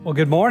Well,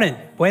 good morning.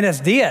 Buenos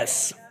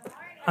dias.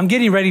 I'm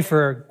getting ready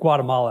for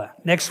Guatemala.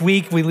 Next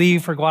week, we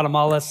leave for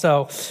Guatemala,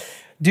 so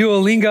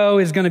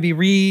Duolingo is going to be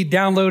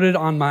re-downloaded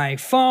on my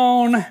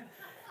phone,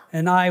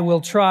 and I will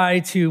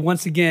try to,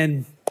 once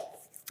again,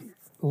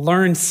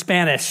 learn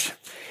Spanish.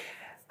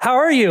 How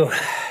are you?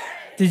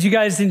 Did you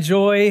guys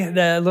enjoy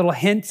the little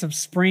hints of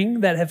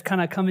spring that have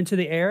kind of come into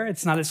the air?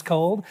 It's not as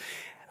cold.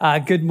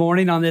 Good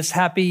morning on this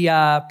happy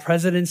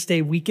President's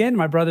Day weekend,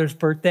 my brother's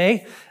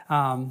birthday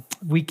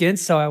weekend.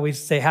 So I always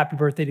say happy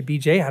birthday to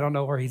BJ. I don't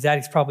know where he's at.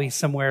 He's probably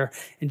somewhere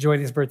enjoying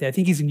his birthday. I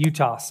think he's in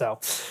Utah, so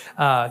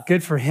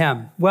good for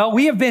him. Well,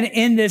 we have been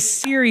in this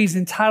series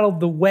entitled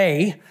The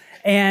Way,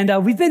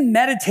 and we've been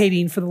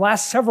meditating for the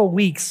last several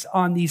weeks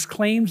on these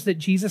claims that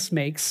Jesus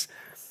makes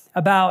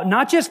about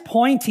not just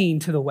pointing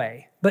to the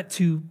way, but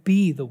to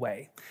be the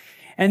way.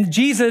 And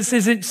Jesus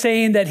isn't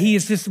saying that he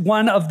is just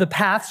one of the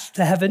paths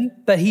to heaven,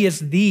 but he is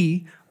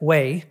the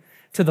way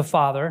to the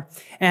Father.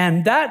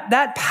 And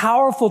that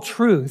powerful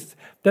truth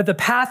that the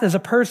path as a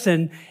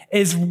person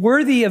is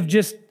worthy of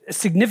just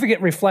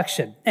significant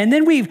reflection. And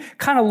then we've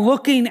kind of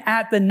looking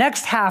at the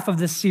next half of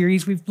this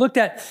series, we've looked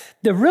at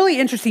the really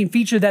interesting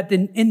feature that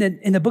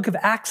in the book of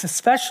Acts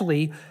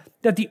especially,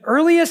 that the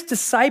earliest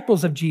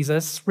disciples of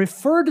Jesus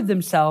referred to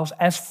themselves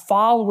as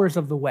followers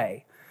of the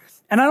way.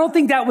 And I don't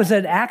think that was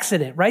an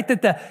accident, right?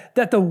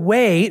 That the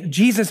way,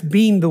 Jesus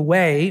being the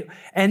way,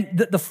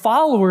 and the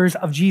followers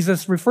of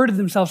Jesus refer to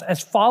themselves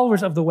as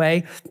followers of the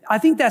way. I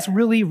think that's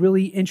really,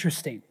 really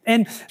interesting.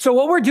 And so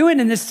what we're doing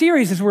in this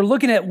series is we're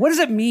looking at what does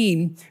it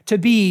mean to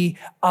be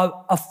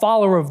a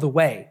follower of the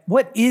way?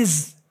 What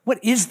is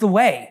the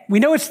way? We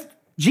know it's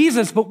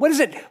Jesus, but what does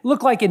it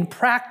look like in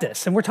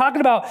practice? And we're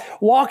talking about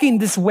walking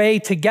this way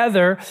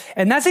together.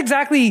 And that's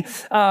exactly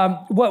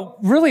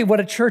what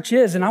a church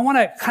is. And I want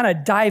to kind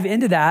of dive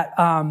into that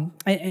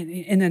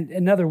in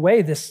another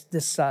way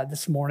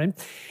this morning.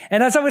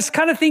 And as I was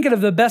kind of thinking of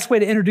the best way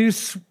to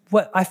introduce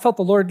what I felt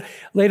the Lord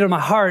laid on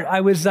my heart,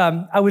 I was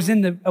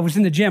in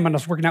the gym and I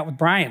was working out with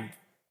Brian.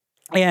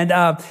 And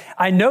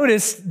I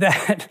noticed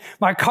that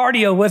my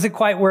cardio wasn't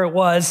quite where it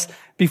was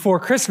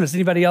before Christmas.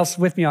 Anybody else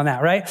with me on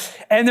that, right?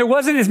 And there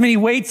wasn't as many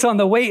weights on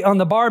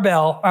the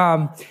barbell.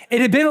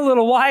 It had been a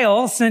little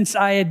while since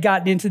I had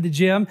gotten into the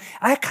gym.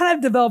 I kind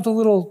of developed a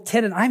little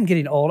tendon. I'm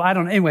getting old. I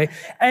don't know. Anyway.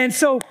 And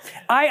so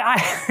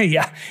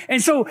yeah.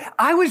 And so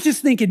I was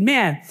just thinking,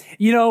 man,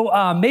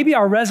 maybe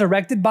our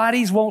resurrected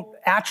bodies won't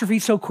atrophy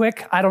so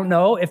quick. I don't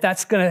know if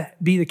that's going to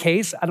be the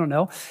case. I don't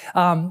know.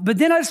 But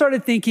then I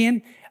started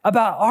thinking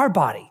about our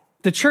body,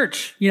 the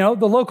church, the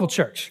local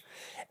church.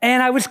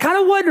 And I was kind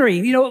of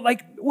wondering,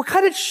 what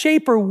kind of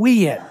shape are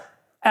we in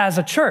as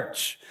a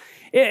church?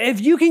 If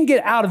you can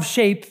get out of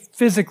shape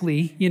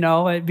physically,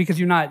 because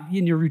you're not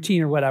in your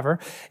routine or whatever,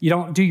 you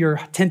don't do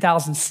your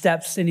 10,000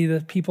 steps, any of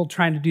the people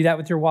trying to do that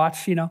with your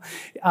watch,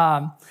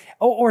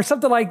 or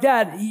something like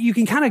that, you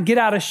can kind of get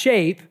out of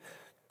shape.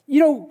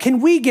 Can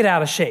we get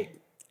out of shape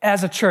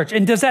as a church?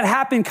 And does that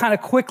happen kind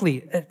of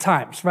quickly at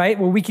times, right?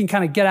 Where we can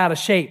kind of get out of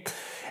shape.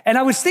 And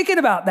I was thinking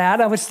about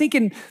that. I was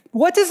thinking,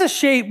 what does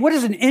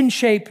an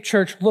in-shape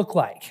church look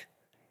like?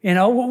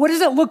 What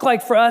does it look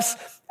like for us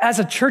as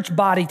a church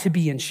body to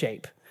be in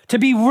shape? To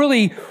be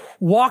really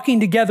walking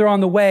together on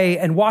the way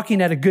and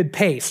walking at a good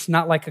pace,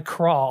 not like a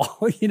crawl,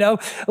 what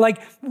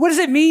does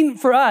it mean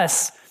for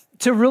us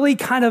to really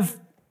kind of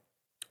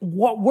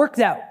work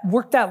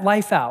that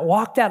life out,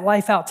 walk that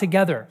life out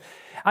together?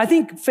 I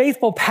think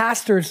faithful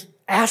pastors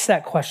ask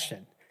that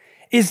question.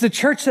 Is the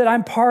church that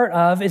I'm part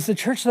of, is the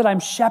church that I'm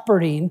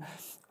shepherding,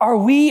 are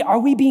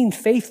we being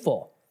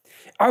faithful?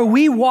 Are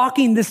we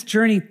walking this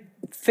journey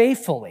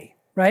faithfully,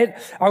 right?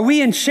 Are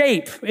we in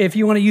shape, if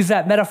you want to use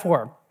that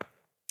metaphor?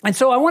 And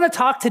so I want to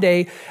talk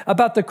today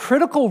about the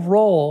critical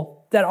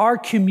role that our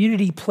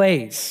community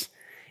plays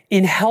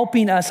in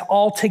helping us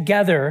all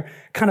together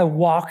kind of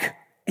walk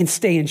and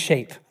stay in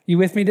shape. You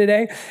with me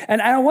today?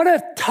 And I want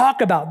to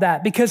talk about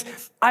that because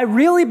I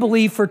really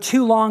believe for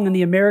too long in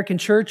the American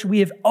church, we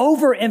have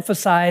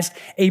overemphasized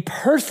a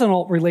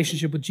personal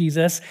relationship with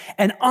Jesus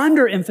and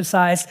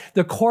underemphasized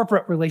the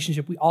corporate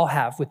relationship we all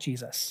have with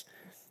Jesus.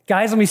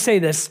 Guys, let me say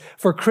this.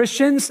 For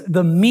Christians,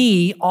 the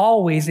me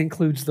always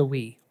includes the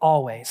we,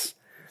 always.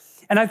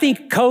 And I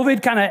think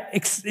COVID kind of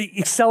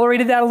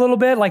accelerated that a little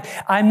bit. Like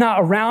I'm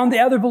not around the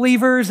other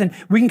believers and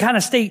we can kind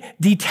of stay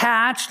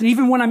detached. And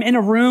even when I'm in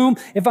a room,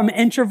 if I'm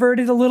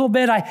introverted a little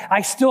bit,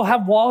 I still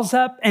have walls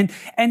up. And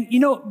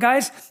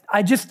guys,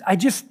 I just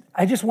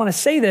want to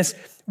say this.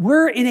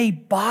 We're in a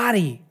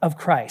body of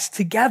Christ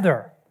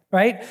together,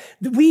 right?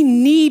 We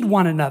need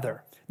one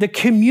another. The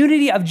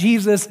community of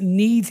Jesus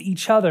needs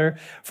each other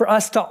for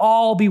us to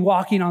all be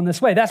walking on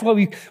this way. That's what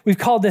we've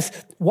called this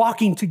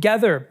walking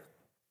together.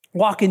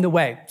 Walking the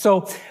way.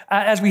 So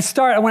as we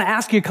start, I want to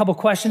ask you a couple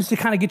questions to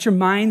kind of get your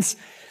minds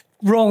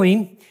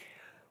rolling.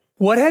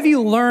 What have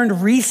you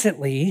learned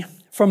recently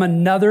from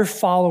another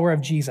follower of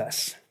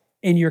Jesus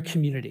in your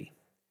community?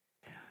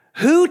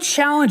 Who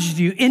challenged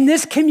you in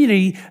this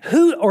community,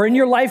 or in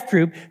your life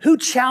group, who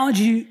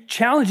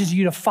challenges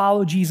you to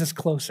follow Jesus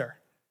closer?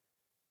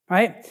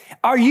 right?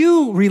 Are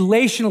you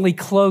relationally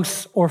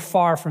close or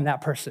far from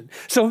that person?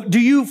 So do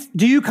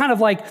you kind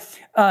of like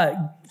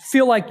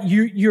feel like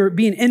you're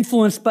being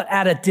influenced but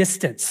at a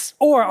distance?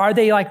 Or are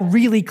they like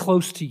really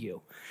close to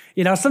you?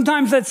 You know,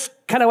 sometimes that's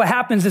kind of what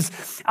happens is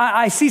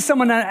I see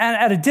someone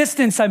at a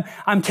distance,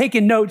 I'm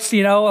taking notes,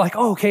 you know, like,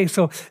 oh, okay,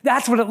 so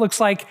that's what it looks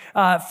like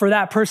for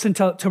that person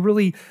to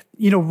really,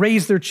 you know,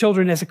 raise their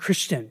children as a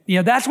Christian. You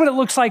know, that's what it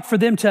looks like for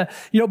them to,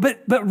 you know,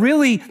 but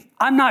really,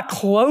 I'm not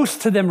close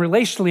to them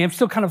relationally. I'm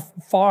still kind of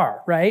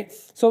far, right?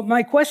 So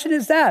my question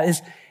is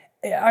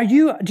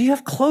do you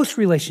have close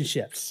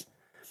relationships?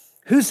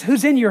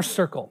 Who's in your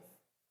circle?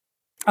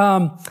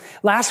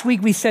 Last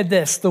week we said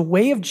this, the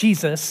way of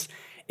Jesus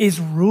is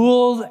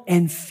ruled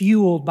and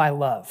fueled by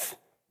love.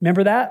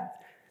 Remember that?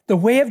 The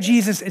way of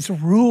Jesus is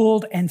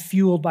ruled and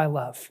fueled by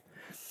love.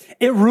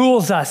 It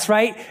rules us,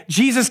 right?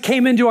 Jesus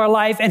came into our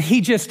life and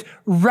he just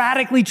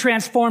radically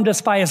transformed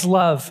us by his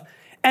love.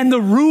 And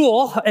the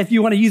rule, if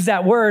you want to use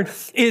that word,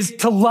 is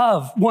to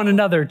love one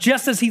another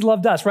just as he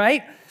loved us,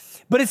 right?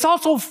 But it's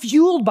also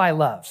fueled by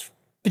love.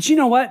 But you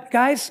know what,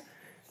 guys?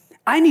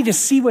 I need to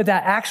see what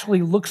that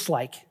actually looks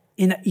like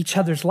in each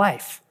other's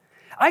life.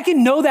 I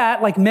can know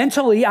that like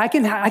mentally, I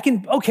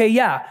can, okay,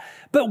 yeah.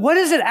 But what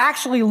does it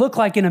actually look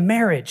like in a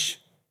marriage?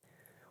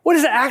 What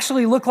does it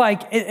actually look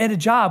like at a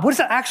job? What does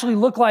it actually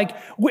look like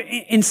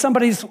in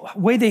somebody's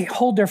way they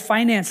hold their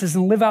finances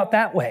and live out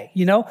that way?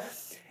 You know,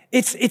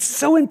 it's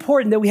so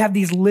important that we have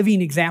these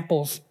living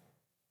examples.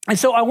 And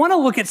so I want to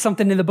look at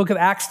something in the book of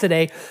Acts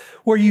today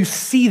where you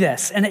see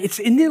this, and it's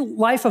in the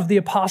life of the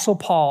Apostle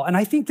Paul. And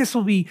I think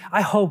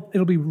I hope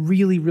it'll be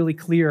really, really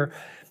clear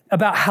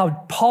about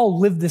how Paul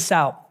lived this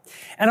out.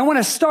 And I want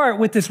to start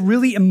with this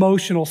really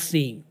emotional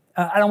scene.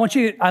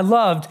 I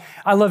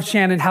loved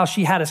Shannon, how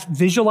she had us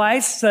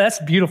visualize. So that's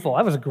beautiful.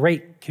 That was a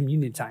great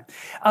communion time.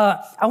 I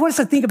want us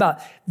to think about,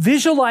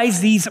 visualize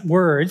these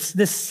words,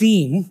 this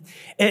scene.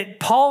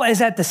 Paul is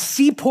at the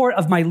seaport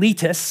of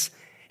Miletus.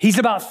 He's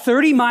about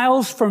 30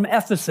 miles from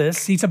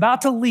Ephesus. He's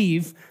about to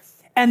leave.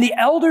 And the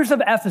elders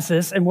of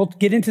Ephesus, and we'll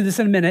get into this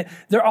in a minute,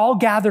 they're all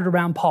gathered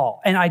around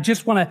Paul. And I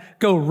just want to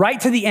go right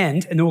to the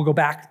end, and then we'll go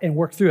back and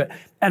work through it.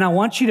 And I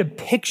want you to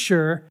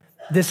picture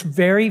this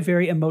very,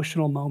 very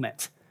emotional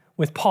moment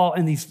with Paul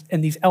and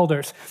these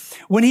elders.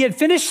 When he had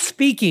finished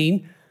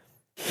speaking,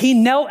 he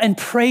knelt and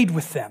prayed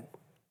with them.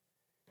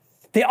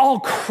 They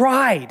all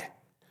cried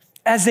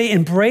as they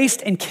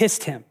embraced and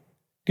kissed him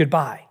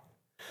goodbye.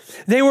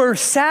 They were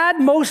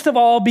sad most of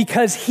all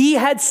because he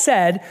had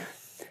said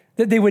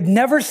that they would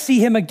never see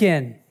him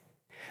again.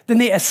 Then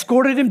they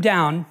escorted him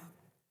down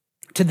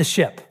to the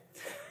ship.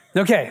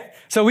 Okay,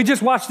 so we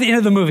just watched the end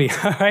of the movie,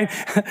 all right?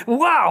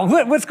 Wow,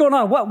 what's going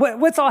on?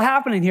 What's all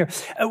happening here?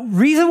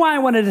 Reason why I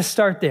wanted to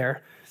start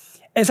there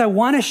is I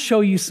want to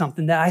show you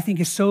something that I think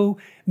is so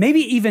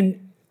maybe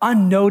even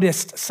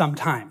unnoticed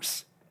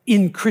sometimes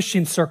in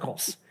Christian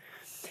circles.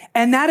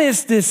 And that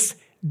is this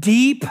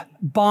deep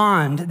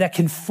bond that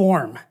can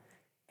form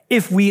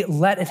if we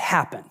let it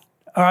happen.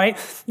 All right.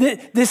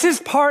 This is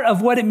part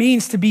of what it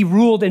means to be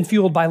ruled and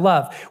fueled by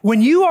love.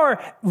 When you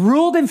are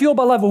ruled and fueled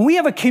by love, when we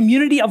have a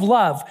community of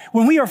love,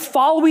 when we are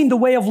following the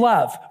way of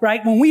love,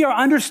 right? When we are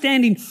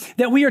understanding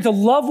that we are to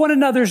love one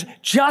another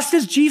just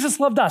as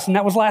Jesus loved us. And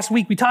that was last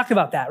week. We talked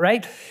about that,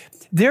 right?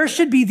 There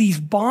should be these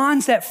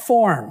bonds that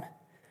form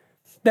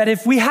that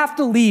if we have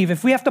to leave,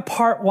 if we have to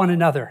part one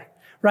another,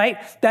 right?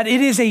 That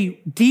it is a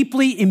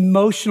deeply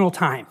emotional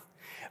time.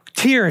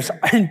 Tears,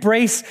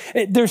 embrace,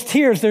 there's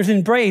tears, there's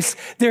embrace,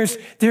 there's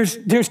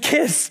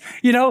kiss,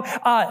 you know,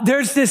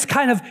 there's this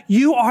kind of,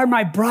 you are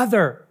my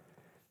brother.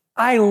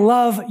 I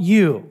love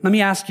you. Let me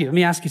ask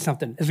you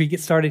something as we get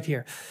started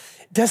here.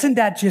 Doesn't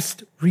that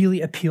just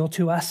really appeal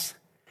to us?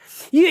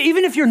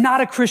 Even if you're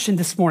not a Christian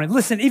this morning,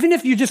 listen, even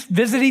if you're just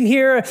visiting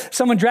here,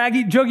 someone drug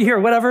you here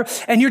or whatever,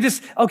 and you're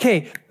just,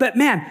 okay, but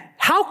man,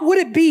 how would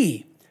it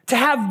be to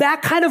have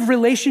that kind of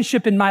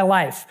relationship in my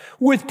life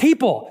with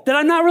people that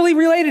I'm not really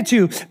related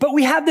to, but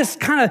we have this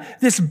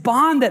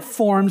bond that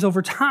forms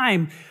over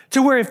time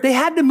to where if they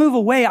had to move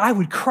away, I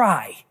would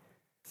cry.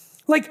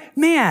 Like,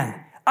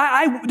 man,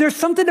 there's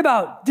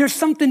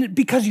something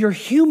because you're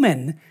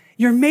human,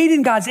 you're made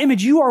in God's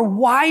image, you are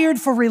wired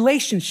for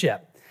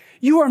relationship.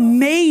 You are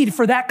made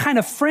for that kind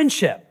of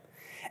friendship.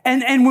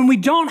 And when we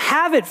don't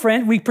have it,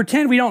 friend, we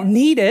pretend we don't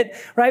need it,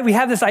 right? We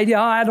have this idea,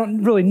 I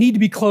don't really need to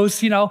be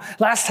close. You know,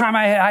 last time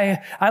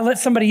I let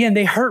somebody in,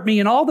 they hurt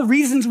me. And all the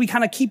reasons we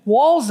kind of keep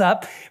walls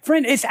up,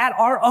 friend, it's at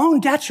our own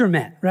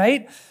detriment,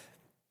 right?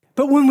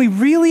 But when we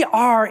really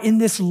are in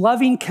this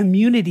loving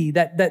community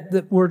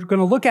that we're going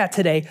to look at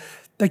today,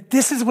 like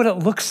this is what it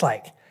looks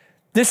like.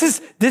 This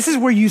is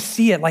where you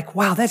see it like,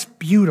 wow, that's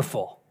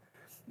beautiful.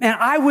 Man,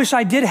 I wish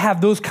I did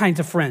have those kinds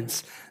of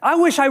friends. I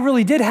wish I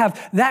really did have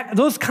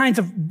that kind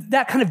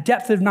of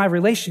depth of my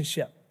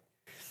relationship.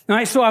 All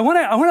right, so I want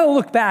to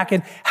look back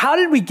and how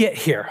did we get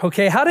here?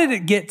 Okay, how did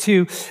it get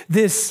to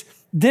this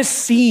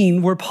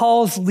scene where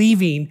Paul's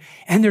leaving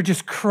and they're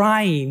just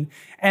crying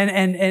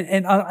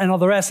and all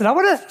the rest? And I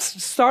want to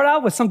start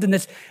out with something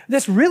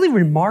that's really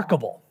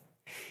remarkable.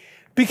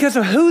 because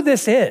of who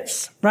this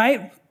is,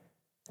 right?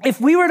 If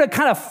we were to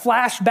kind of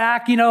flash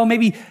back,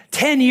 maybe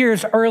 10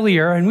 years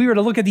earlier, and we were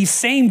to look at these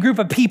same group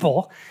of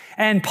people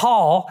and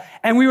Paul,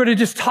 and we were to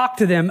just talk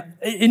to them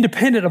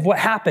independent of what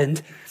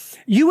happened,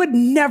 you would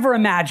never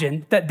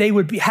imagine that they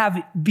would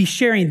be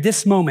sharing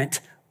this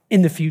moment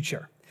in the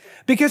future.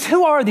 Because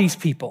who are these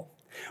people?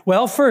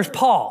 Well, first,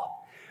 Paul.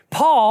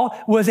 Paul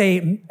was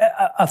a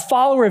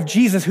follower of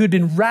Jesus who had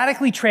been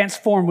radically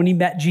transformed when he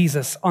met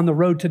Jesus on the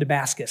road to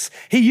Damascus.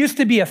 He used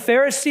to be a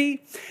Pharisee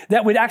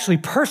that would actually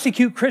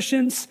persecute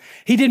Christians.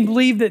 He didn't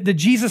believe that the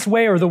Jesus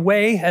way, or the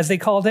way, as they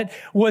called it,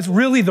 was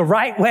really the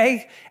right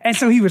way. And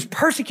so he was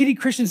persecuting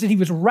Christians, and he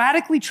was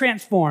radically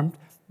transformed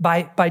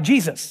by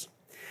Jesus.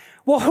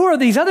 Well, who are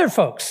these other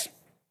folks?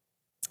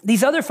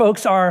 These other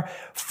folks are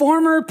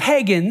former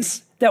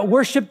pagans that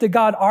worshiped the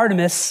god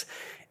Artemis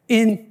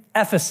in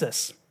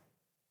Ephesus.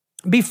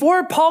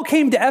 Before Paul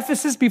came to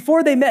Ephesus,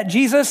 before they met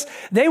Jesus,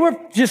 they were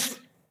just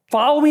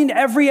following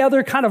every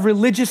other kind of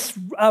religious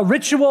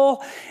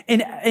ritual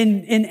in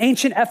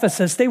ancient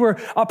Ephesus. They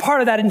were a part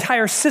of that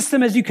entire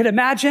system, as you could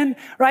imagine,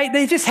 right?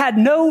 They just had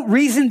no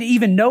reason to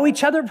even know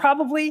each other,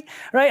 probably,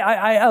 right?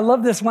 I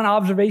love this one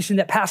observation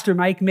that Pastor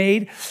Mike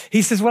made.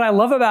 He says, what I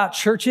love about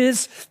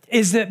churches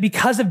is that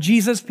because of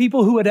Jesus,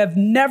 people who would have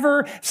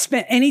never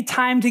spent any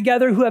time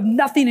together, who have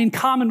nothing in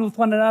common with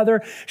one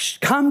another,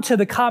 come to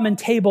the common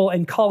table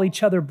and call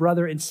each other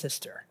brother and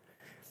sister,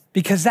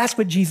 because that's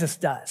what Jesus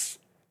does.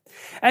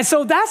 And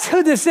so that's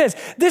who this is.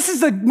 This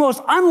is the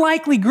most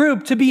unlikely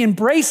group to be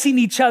embracing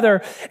each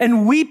other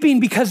and weeping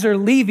because they're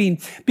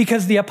leaving,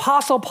 because the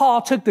Apostle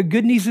Paul took the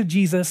good news of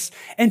Jesus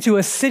into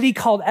a city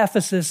called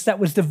Ephesus that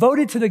was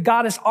devoted to the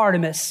goddess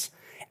Artemis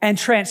and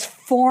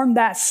transformed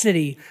that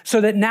city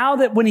so that now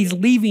that when he's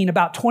leaving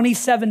about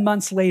 27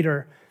 months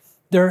later,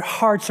 their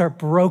hearts are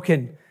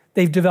broken.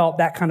 They've developed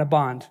that kind of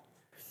bond.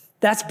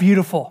 That's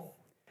beautiful.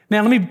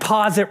 Man, let me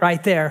pause it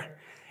right there.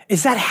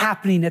 Is that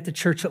happening at the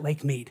church at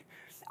Lake Mead?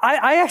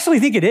 I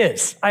actually think it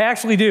is. I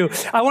actually do.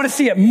 I want to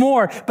see it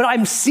more, but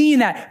I'm seeing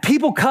that.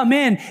 People come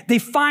in, they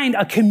find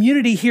a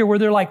community here where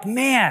they're like,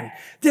 man,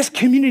 this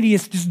community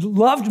has just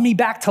loved me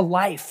back to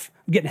life.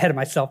 I'm getting ahead of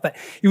myself, but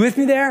you with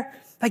me there?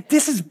 Like,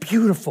 this is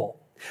beautiful.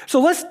 So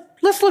let's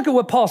look at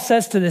what Paul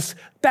says to this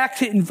back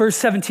to in verse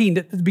 17,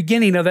 at the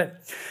beginning of it.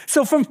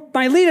 So from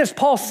Miletus,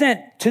 Paul sent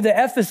to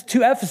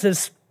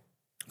Ephesus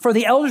for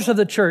the elders of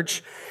the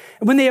church.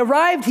 And when they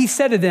arrived, he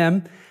said to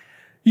them,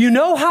 you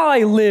know how I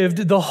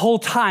lived the whole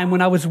time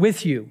when I was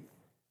with you.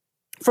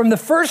 From the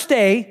first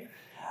day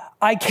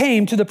I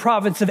came to the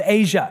province of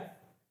Asia.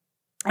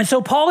 And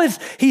so Paul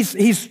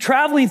he's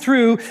traveling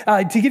through,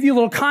 to give you a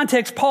little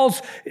context,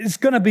 is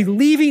going to be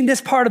leaving this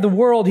part of the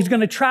world. He's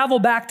going to travel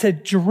back to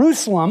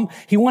Jerusalem.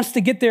 He wants to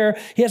get there.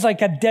 He has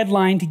like a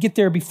deadline to get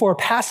there before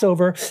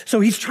Passover. So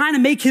he's trying to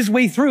make his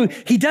way through.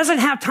 He doesn't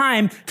have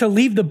time to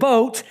leave the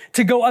boat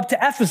to go up to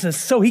Ephesus.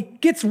 So he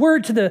gets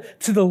word to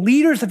the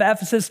leaders of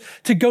Ephesus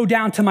to go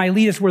down to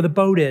Miletus where the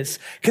boat is,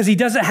 because he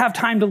doesn't have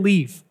time to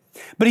leave.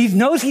 But he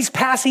knows he's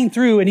passing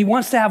through, and he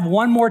wants to have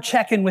one more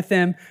check-in with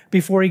them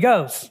before he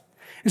goes.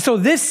 And so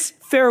this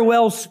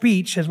farewell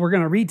speech, as we're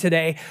going to read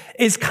today,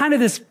 is kind of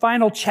this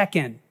final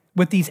check-in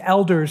with these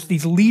elders,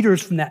 these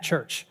leaders from that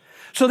church.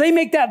 So they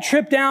make that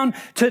trip down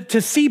to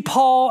see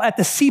Paul at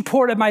the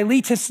seaport of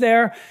Miletus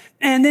there.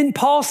 And then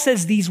Paul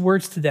says these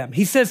words to them.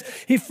 He says,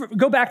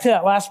 go back to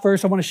that last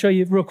verse. I want to show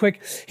you real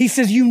quick. He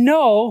says, you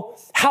know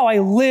how I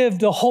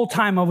lived the whole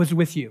time I was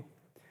with you.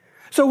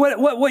 So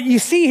what you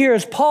see here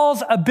is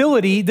Paul's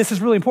ability, this is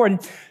really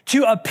important,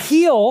 to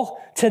appeal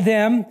to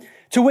them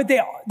to what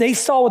they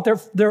saw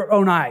with their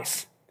own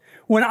eyes.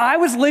 When I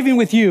was living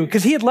with you,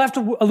 because he had left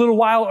a little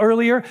while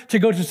earlier to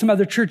go to some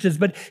other churches,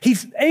 but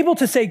he's able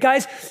to say,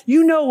 guys,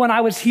 you know when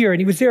I was here,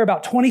 and he was there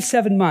about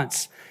 27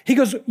 months. He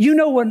goes, you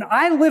know when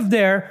I lived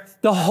there,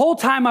 the whole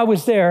time I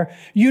was there,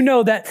 you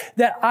know that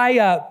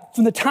I,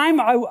 from the time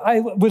I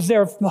was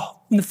there, from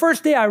the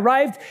first day I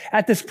arrived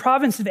at this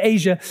province of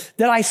Asia,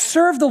 that I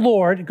served the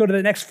Lord, go to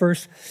the next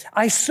verse,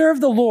 I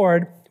served the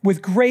Lord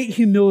with great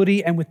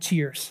humility and with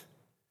tears.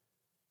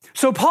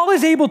 So Paul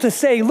is able to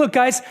say, look,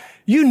 guys,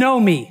 you know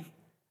me.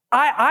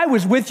 I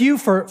was with you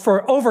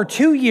for over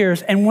 2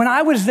 years. And when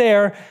I was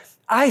there,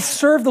 I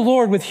served the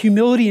Lord with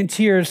humility and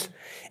tears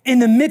in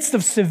the midst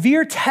of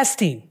severe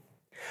testing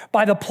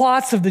by the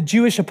plots of the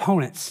Jewish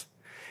opponents.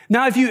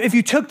 Now, if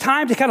you took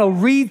time to kind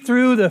of read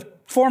through the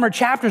former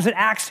chapters in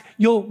Acts,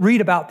 you'll read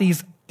about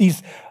these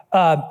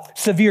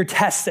severe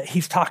tests that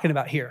he's talking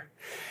about here.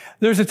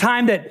 There's a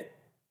time that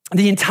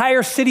the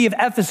entire city of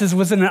Ephesus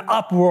was in an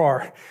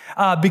uproar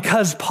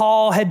because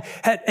Paul had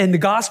and the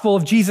gospel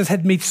of Jesus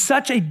had made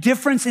such a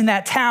difference in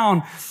that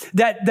town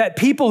that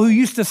people who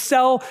used to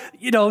sell,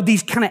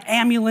 these kind of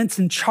amulets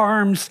and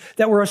charms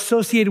that were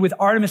associated with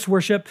Artemis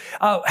worship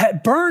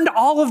had burned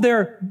all of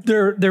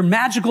their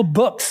magical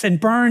books and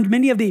burned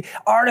many of the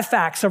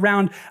artifacts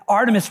around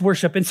Artemis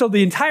worship. And so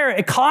the entire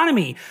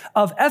economy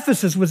of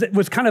Ephesus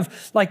was kind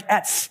of like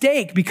at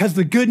stake because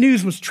the good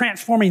news was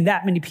transforming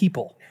that many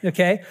people.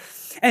 okay?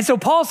 And so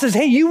Paul says,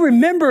 hey, you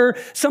remember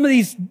some of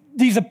these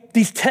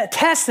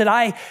tests that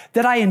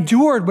I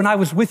endured when I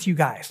was with you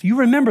guys. You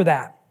remember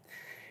that.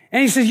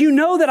 And he says, you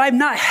know that I've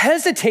not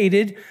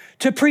hesitated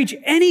to preach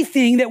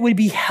anything that would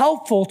be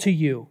helpful to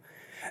you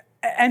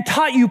and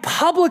taught you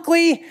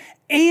publicly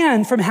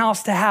and from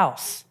house to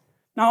house.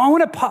 Now, I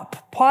want to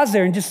pause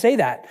there and just say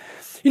that.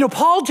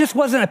 Paul just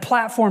wasn't a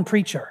platform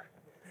preacher.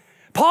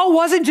 Paul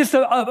wasn't just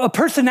a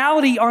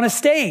personality on a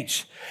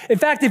stage. In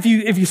fact, if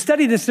you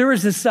study this, there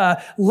was this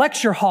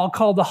lecture hall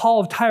called the Hall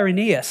of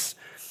Tyrannus.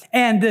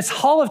 And this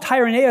Hall of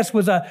Tyrannus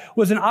was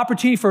an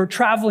opportunity for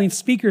traveling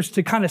speakers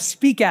to kind of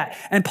speak at.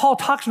 And Paul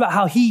talks about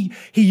how he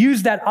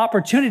used that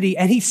opportunity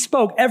and he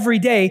spoke every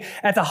day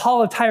at the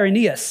Hall of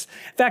Tyrannus.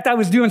 In fact, I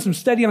was doing some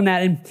study on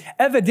that, and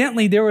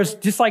evidently there was,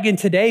 just like in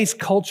today's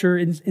culture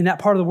in that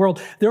part of the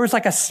world, there was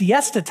like a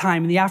siesta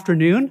time in the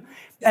afternoon.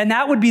 And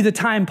that would be the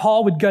time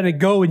Paul would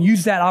go and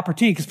use that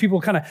opportunity because people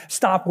would kind of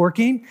stop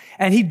working,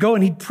 and he'd go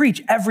and he'd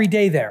preach every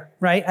day there,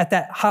 right, at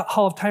that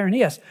Hall of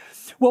Tyrannus.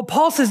 Well,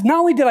 Paul says, not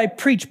only did I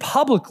preach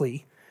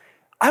publicly,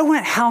 I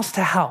went house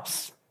to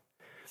house.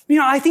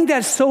 I think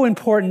that's so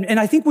important. And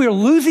I think we are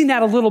losing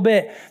that a little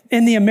bit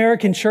in the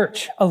American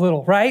church a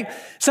little, right?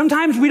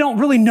 Sometimes we don't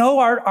really know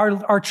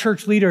our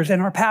church leaders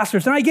and our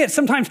pastors. And I get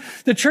sometimes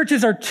the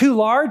churches are too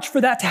large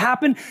for that to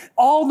happen.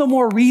 All the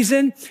more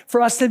reason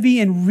for us to be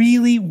in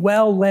really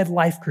well-led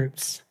life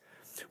groups,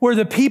 where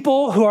the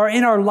people who are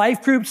in our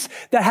life groups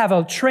that have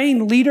a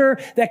trained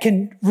leader that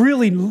can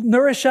really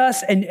nourish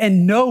us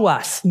and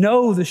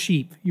know the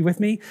sheep. You with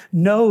me?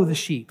 Know the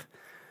sheep.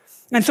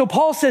 And so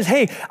Paul says,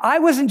 hey, I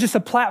wasn't just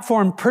a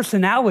platform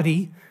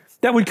personality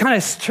that would kind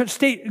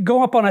of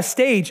go up on a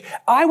stage.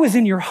 I was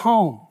in your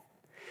home.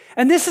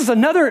 And this is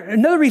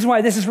another reason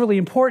why this is really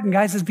important,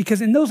 guys, is because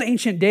in those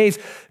ancient days,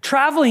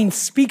 traveling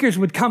speakers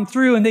would come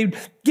through and they would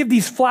give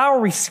these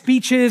flowery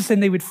speeches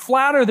and they would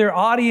flatter their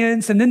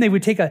audience, and then they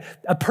would take a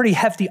pretty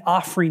hefty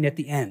offering at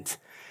the end.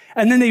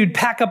 And then they would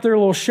pack up their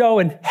little show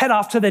and head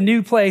off to the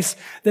new place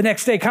the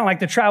next day, kind of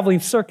like the traveling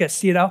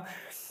circus,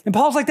 And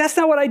Paul's like, that's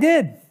not what I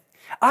did.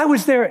 I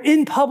was there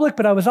in public,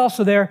 but I was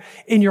also there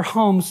in your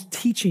homes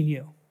teaching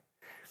you.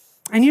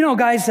 And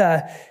guys,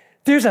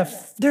 there's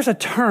a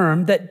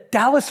term that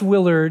Dallas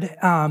Willard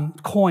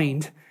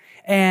coined,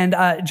 and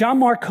John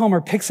Mark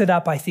Comer picks it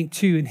up, I think,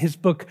 too, in his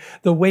book,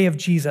 The Way of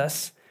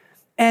Jesus.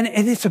 And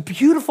it's a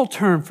beautiful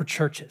term for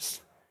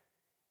churches.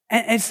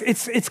 And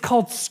it's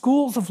called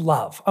schools of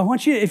love. I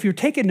want you, if you're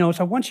taking notes,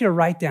 I want you to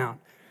write down,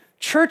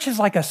 church is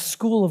like a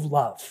school of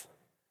love.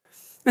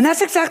 And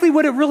that's exactly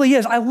what it really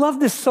is. I love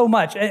this so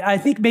much. I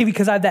think maybe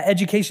because I have that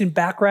education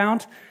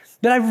background,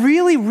 that I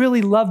really,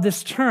 really love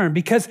this term,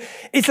 because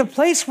it's a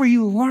place where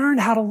you learn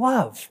how to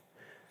love.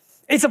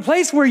 It's a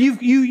place where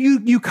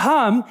you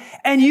come,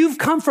 and you've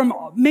come from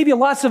maybe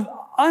lots of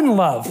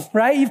unlove,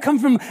 right? You've come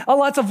from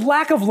lots of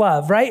lack of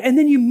love, right? And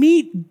then you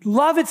meet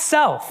love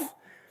itself,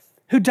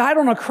 who died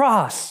on a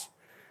cross.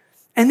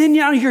 And then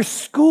now you're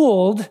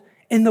schooled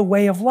in the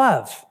way of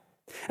love.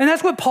 And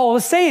that's what Paul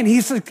is saying.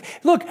 He's like,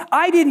 look,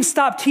 I didn't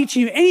stop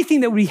teaching you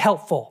anything that would be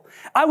helpful.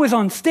 I was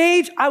on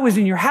stage. I was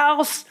in your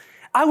house.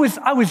 I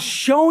was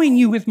showing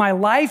you with my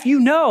life.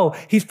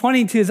 He's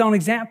pointing to his own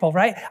example,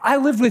 right? I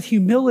lived with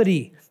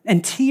humility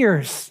and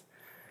tears.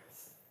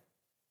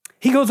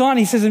 He goes on,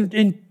 he says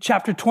in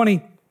chapter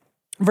 20,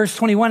 verse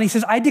 21, he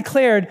says, I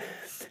declared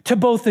to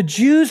both the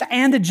Jews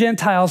and the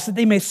Gentiles that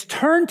they may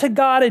turn to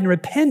God in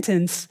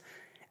repentance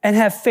and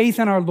have faith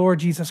in our Lord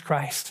Jesus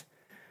Christ.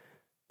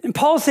 And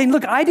Paul's saying,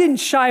 look, I didn't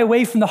shy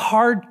away from the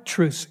hard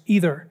truths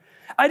either.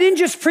 I didn't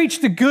just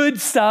preach the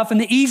good stuff and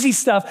the easy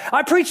stuff.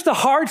 I preached the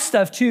hard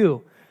stuff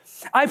too.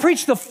 I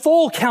preached the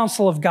full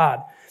counsel of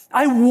God.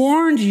 I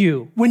warned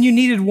you when you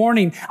needed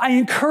warning. I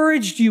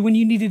encouraged you when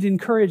you needed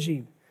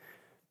encouraging.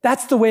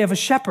 That's the way of a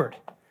shepherd.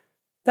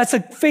 That's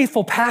a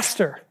faithful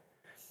pastor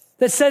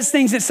that says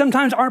things that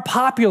sometimes aren't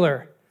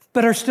popular,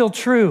 but are still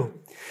true.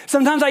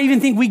 Sometimes I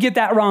even think we get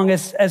that wrong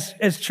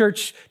as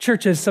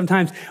churches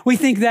sometimes. We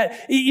think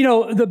that,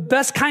 the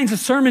best kinds of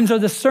sermons are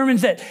the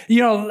sermons that,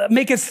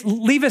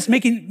 leave us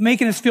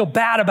making us feel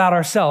bad about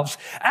ourselves.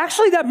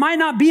 Actually, that might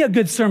not be a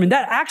good sermon.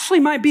 That actually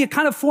might be a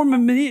kind of form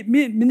of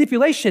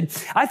manipulation.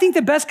 I think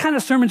the best kind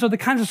of sermons are the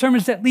kinds of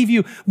sermons that leave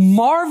you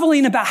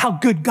marveling about how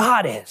good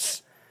God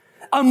is,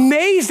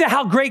 amazed at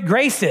how great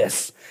grace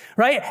is.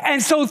 Right?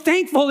 And so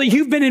thankful that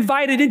you've been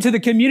invited into the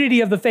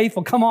community of the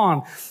faithful. Come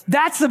on.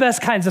 That's the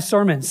best kinds of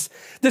sermons.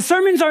 The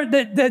sermons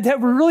that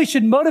really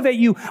should motivate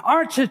you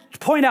aren't to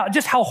point out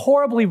just how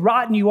horribly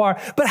rotten you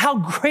are, but how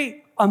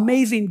great,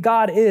 amazing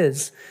God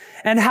is,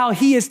 and how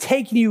he has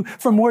taken you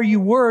from where you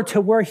were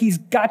to where he's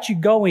got you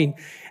going.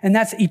 And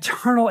that's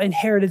eternal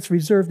inheritance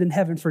reserved in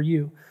heaven for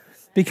you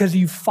because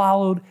you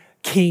followed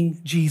King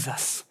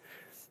Jesus.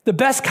 The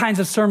best kinds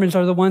of sermons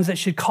are the ones that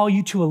should call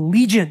you to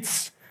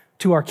allegiance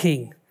to our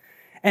King.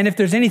 And if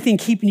there's anything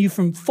keeping you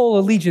from full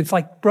allegiance,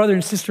 like brother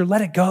and sister, let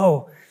it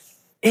go.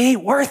 It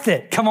ain't worth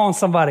it. Come on,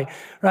 somebody,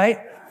 right?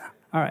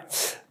 All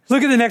right.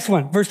 Look at the next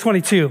one, verse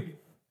 22.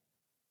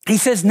 He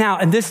says now,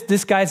 and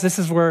this guys, this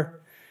is where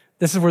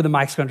This is where the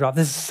mic's going to drop.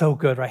 This is so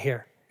good right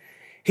here.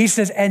 He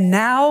says, and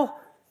now,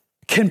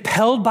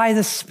 compelled by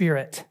the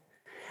Spirit,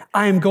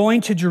 I am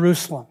going to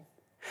Jerusalem,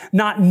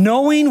 not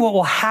knowing what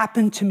will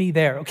happen to me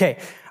there. Okay,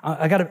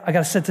 I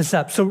gotta set this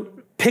up. So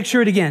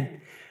picture it again.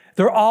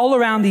 They're all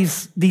around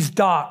these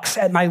docks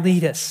at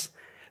Miletus.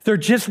 They're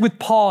just with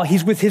Paul.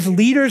 He's with his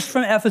leaders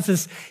from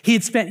Ephesus. He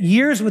had spent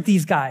years with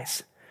these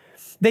guys.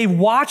 They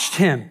watched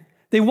him.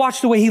 They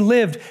watched the way he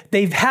lived.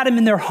 They've had him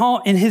in their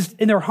home,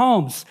 in their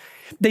homes.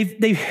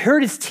 They've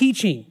heard his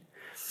teaching.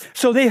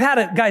 So they've had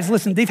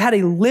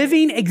a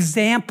living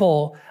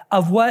example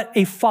of what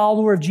a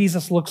follower of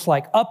Jesus looks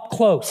like up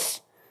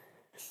close.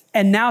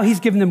 And now he's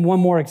given them one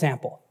more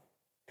example.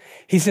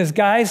 He says,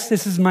 guys,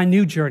 this is my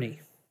new journey.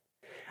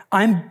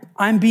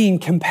 I'm being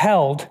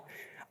compelled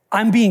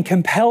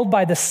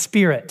by the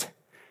Spirit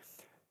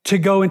to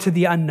go into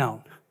the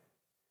unknown.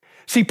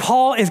 See,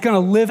 Paul is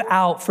going to live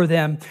out for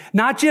them,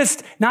 not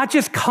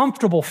just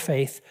comfortable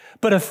faith,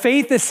 but a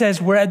faith that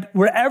says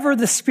wherever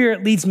the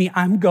Spirit leads me,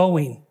 I'm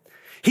going.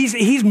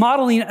 He's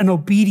modeling an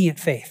obedient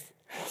faith.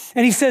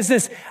 And he says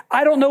this,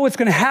 I don't know what's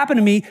going to happen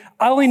to me.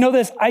 I only know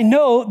this. I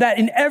know that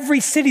in every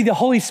city, the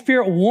Holy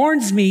Spirit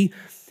warns me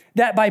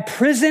that by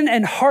prisons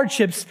and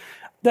hardships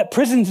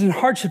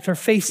are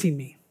facing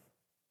me.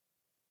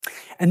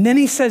 And then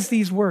he says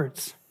these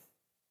words.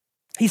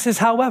 He says,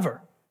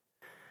 however,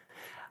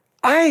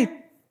 I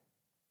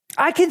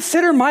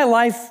consider my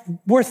life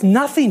worth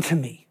nothing to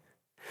me.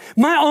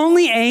 My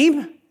only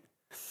aim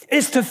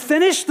is to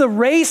finish the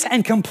race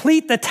and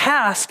complete the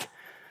task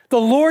the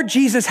Lord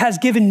Jesus has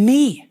given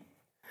me.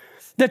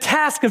 The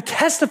task of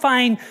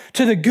testifying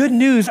to the good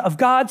news of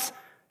God's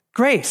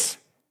grace.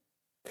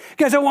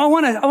 Guys, I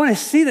want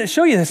to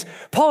show you this.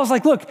 Paul is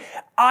like, look,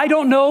 I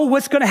don't know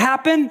what's going to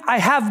happen. I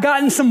have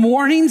gotten some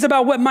warnings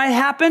about what might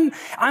happen.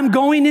 I'm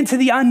going into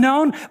the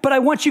unknown, but I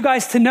want you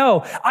guys to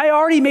know, I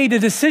already made a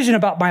decision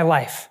about my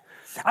life.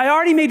 I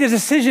already made a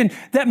decision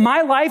that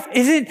my life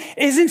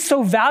isn't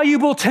so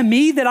valuable to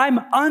me that I'm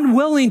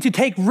unwilling to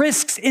take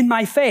risks in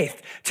my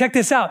faith. Check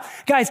this out.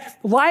 Guys,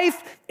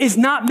 life is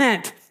not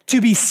meant to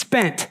be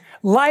spent.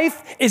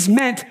 Life is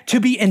meant to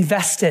be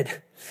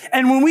invested.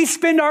 And when we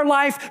spend our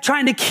life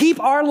trying to keep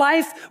our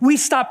life, we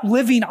stop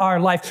living our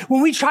life.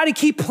 When we try to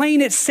keep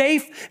playing it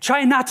safe,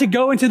 trying not to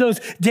go into those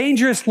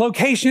dangerous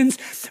locations,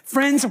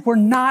 friends, we're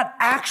not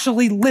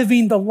actually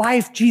living the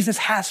life Jesus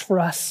has for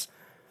us.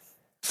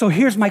 So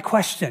here's my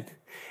question,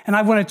 and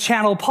I want to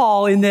channel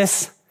Paul in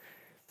this.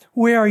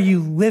 Where are you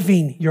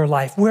living your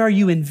life? Where are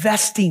you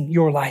investing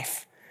your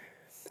life?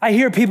 I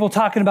hear people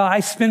talking about,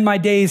 I spend my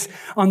days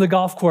on the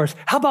golf course.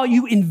 How about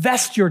you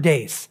invest your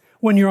days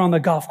when you're on the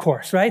golf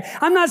course, right?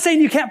 I'm not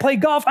saying you can't play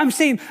golf. I'm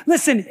saying,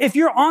 listen, if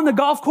you're on the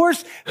golf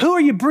course, who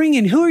are you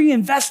bringing? Who are you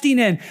investing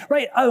in,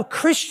 right? A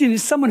Christian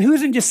is someone who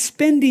isn't just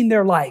spending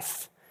their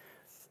life.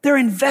 They're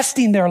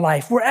investing their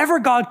life wherever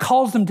God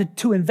calls them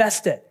to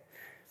invest it.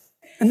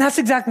 And that's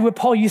exactly what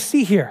Paul, you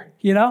see here,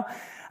 you know?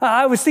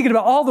 I was thinking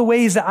about all the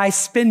ways that I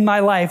spend my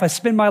life. I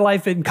spend my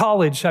life in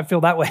college. I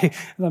feel that way.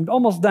 I'm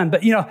almost done.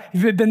 But,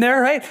 you've been there,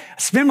 right? I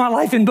spend my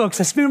life in books.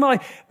 I spend my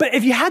life. But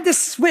if you had this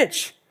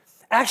switch,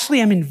 actually,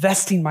 I'm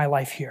investing my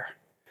life here.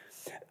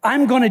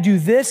 I'm going to do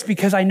this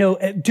because I know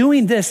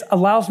doing this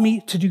allows me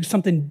to do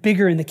something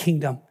bigger in the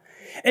kingdom.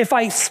 If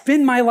I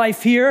spend my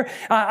life here,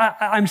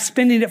 I'm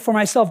spending it for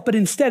myself. But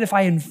instead, if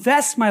I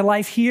invest my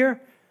life here,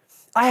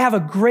 I have a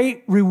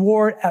great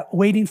reward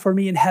waiting for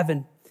me in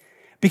heaven,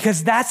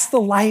 because that's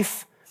the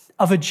life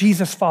of a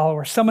Jesus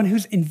follower, someone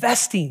who's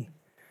investing.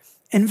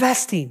 Now,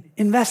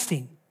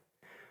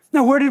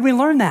 where did we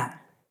learn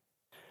that?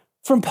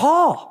 From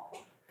Paul.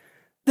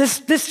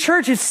 This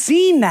church has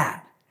seen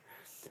that.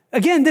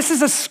 Again, this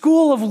is a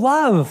school of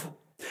love.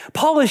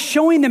 Paul is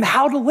showing them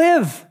how to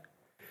live.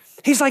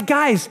 He's like,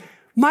 guys,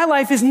 my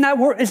life isn't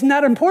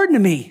that important to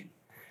me.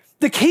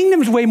 The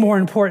kingdom's way more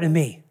important to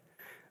me.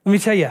 Let me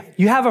tell you,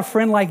 you have a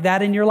friend like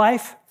that in your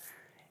life,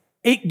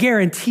 it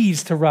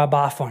guarantees to rub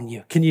off on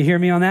you. Can you hear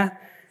me on that?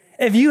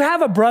 If you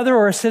have a brother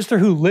or a sister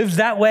who lives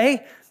that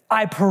way,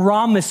 I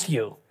promise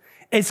you,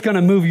 it's going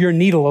to move your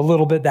needle a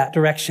little bit that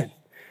direction,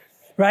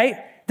 right?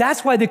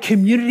 That's why the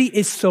community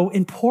is so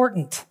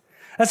important.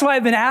 That's why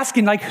I've been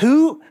asking, like,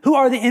 who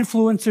are the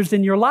influencers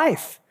in your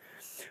life?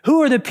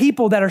 Who are the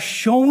people that are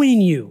showing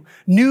you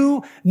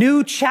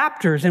new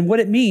chapters and what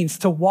it means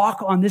to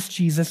walk on this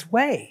Jesus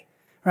way?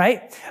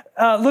 Right?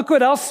 Look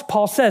what else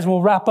Paul says.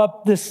 We'll wrap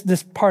up this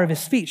part of his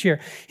speech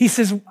here. He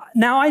says,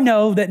 now I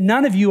know that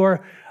none of you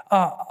are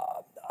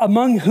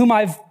among whom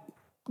I've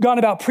gone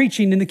about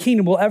preaching in the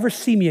kingdom will ever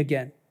see me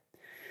again.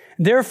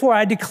 Therefore,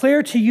 I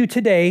declare to you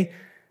today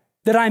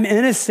that I'm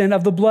innocent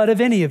of the blood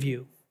of any of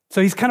you. So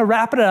he's kind of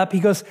wrapping it up. He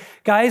goes,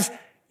 guys,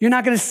 you're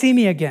not going to see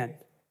me again,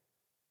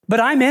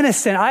 but I'm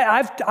innocent.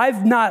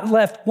 I've not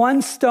left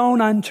one stone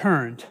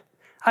unturned.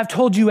 I've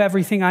told you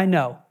everything I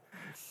know.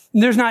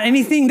 There's not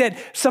anything that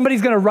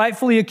somebody's going to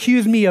rightfully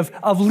accuse me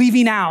of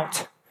leaving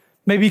out,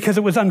 maybe because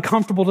it was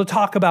uncomfortable to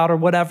talk about or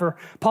whatever.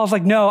 Paul's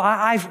like, no,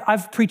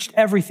 I've preached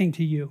everything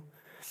to you.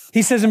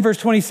 He says in verse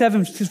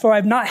 27, for I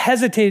have not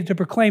hesitated to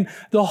proclaim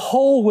the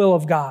whole will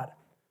of God.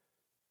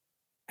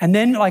 And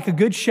then like a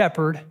good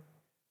shepherd,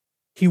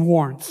 he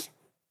warns.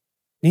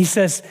 And he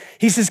says,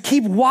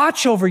 keep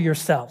watch over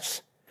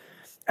yourselves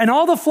and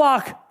all the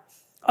flock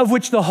of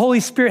which the Holy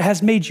Spirit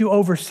has made you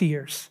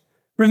overseers.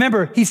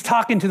 Remember, he's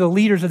talking to the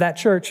leaders of that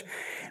church.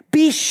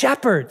 Be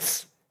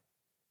shepherds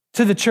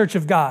to the church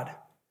of God,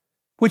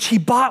 which he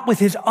bought with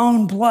his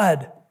own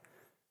blood.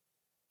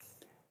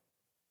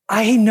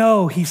 I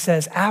know, he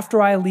says,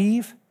 after I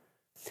leave,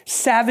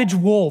 savage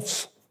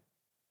wolves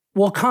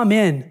will come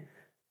in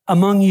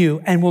among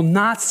you and will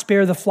not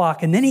spare the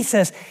flock. And then he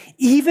says,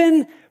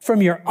 even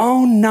from your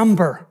own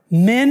number,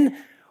 men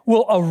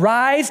will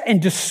arise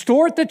and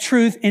distort the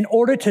truth in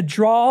order to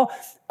draw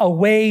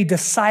away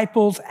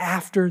disciples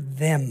after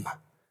them.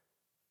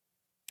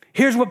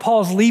 Here's what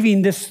Paul's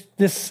leaving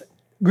this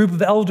group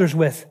of elders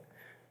with.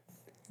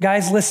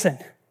 Guys, listen,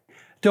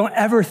 don't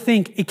ever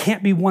think it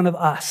can't be one of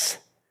us.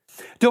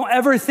 Don't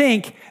ever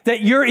think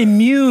that you're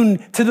immune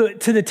to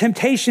the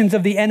temptations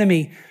of the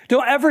enemy.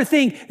 Don't ever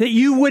think that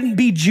you wouldn't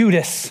be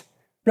Judas,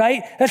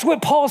 right? That's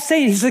what Paul's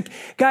saying. He's like,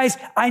 guys,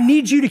 I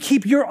need you to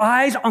keep your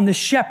eyes on the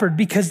shepherd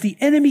because the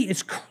enemy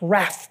is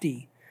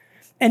crafty.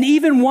 And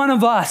even one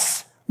of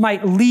us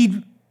might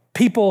lead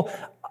people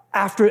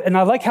after, and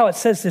I like how it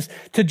says this,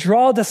 to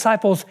draw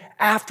disciples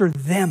after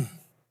them.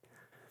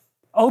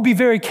 Oh, be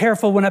very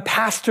careful when a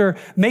pastor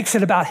makes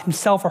it about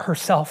himself or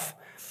herself.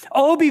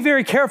 Oh, be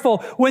very careful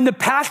when the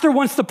pastor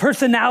wants the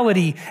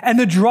personality and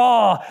the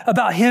draw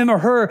about him or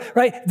her,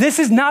 right? This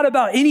is not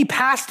about any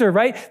pastor,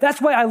 right? That's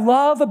what I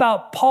love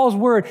about Paul's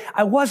word.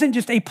 I wasn't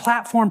just a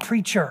platform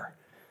preacher.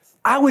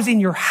 I was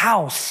in your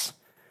house.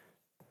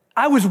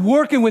 I was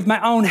working with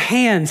my own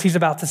hands, he's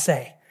about to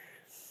say.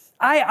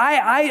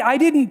 I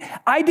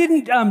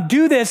didn't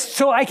do this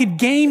so I could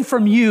gain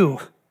from you.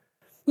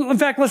 In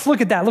fact, let's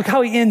look at that. Look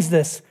how he ends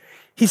this.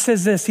 He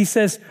says this, he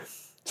says,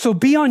 so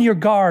be on your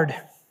guard.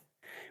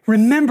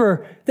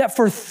 Remember that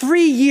for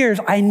 3 years,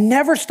 I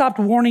never stopped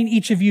warning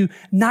each of you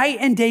night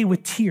and day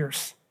with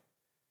tears.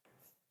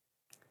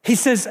 He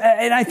says,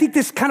 and I think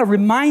this kind of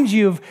reminds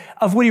you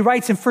of what he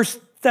writes in 1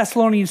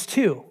 Thessalonians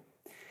 2.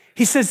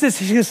 He says this,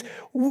 he says,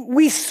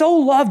 we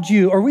loved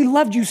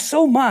you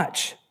so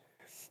much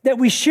that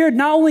we shared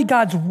not only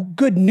God's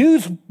good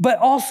news, but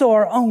also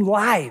our own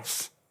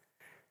lives.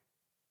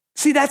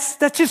 See, that's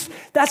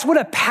what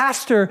a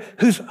pastor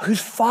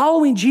who's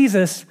following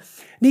Jesus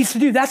needs to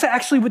do. That's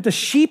actually what the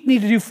sheep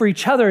need to do for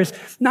each other. Is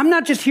I'm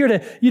not just here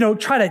to,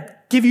 try to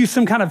give you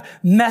some kind of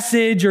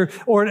message or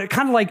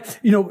kind of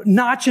like,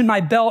 notch in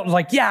my belt.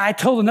 Like, yeah, I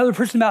told another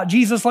person about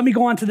Jesus. Let me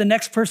go on to the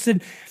next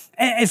person.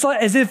 And it's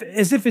like as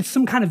if it's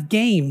some kind of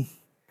game.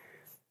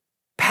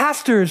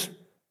 Pastors,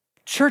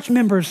 church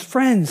members,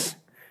 friends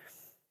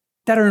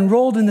that are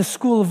enrolled in the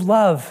school of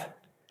love.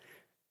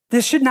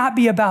 This should not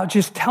be about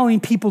just telling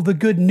people the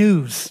good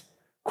news,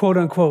 quote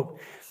unquote.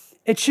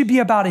 It should be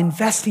about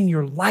investing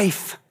your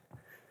life.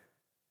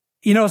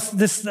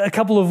 This a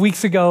couple of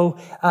weeks ago,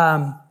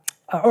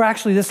 or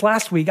actually this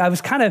last week, I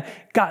was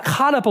got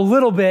caught up a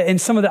little bit in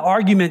some of the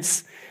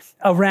arguments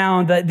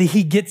around the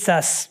He Gets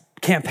Us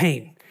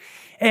campaign.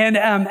 And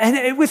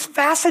it was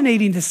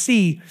fascinating to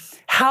see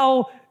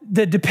how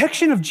the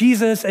depiction of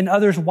Jesus and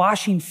others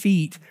washing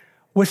feet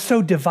was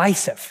so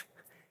divisive.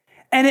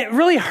 And it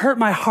really hurt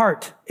my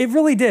heart. It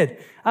really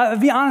did. I'll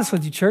be honest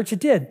with you, church, it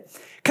did.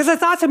 Because I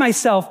thought to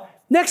myself,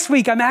 next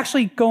week, I'm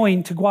actually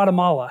going to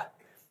Guatemala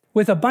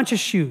with a bunch of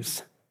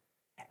shoes.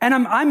 And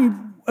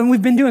and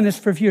we've been doing this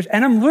for a few years,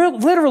 and I'm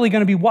literally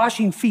going to be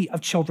washing feet of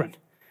children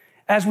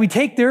as we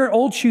take their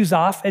old shoes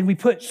off and we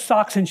put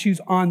socks and shoes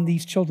on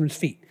these children's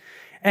feet.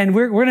 And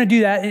we're going to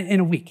do that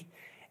in a week.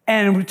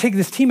 And we're taking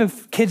this team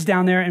of kids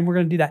down there and we're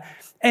going to do that.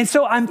 And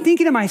so I'm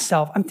thinking to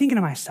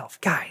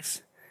myself,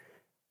 guys,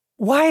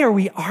 why are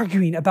we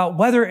arguing about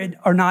whether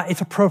or not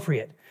it's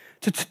appropriate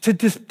to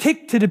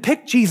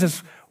depict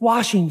Jesus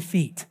washing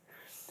feet?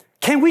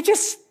 Can we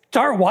just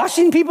start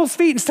washing people's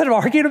feet instead of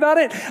arguing about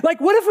it? Like,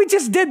 what if we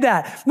just did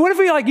that? What if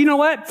we you know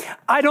what?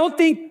 I don't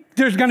think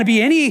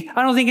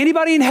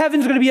anybody in heaven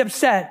is going to be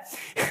upset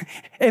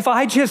if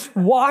I just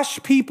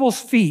wash people's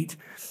feet.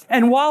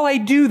 And while I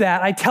do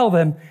that, I tell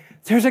them,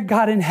 there's a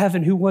God in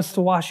heaven who wants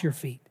to wash your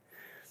feet.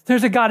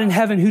 There's a God in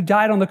heaven who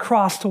died on the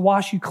cross to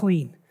wash you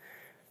clean.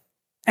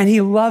 And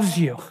he loves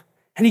you.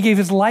 And he gave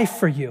his life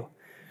for you.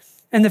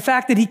 And the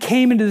fact that he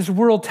came into this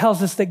world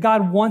tells us that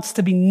God wants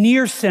to be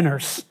near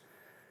sinners.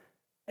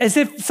 As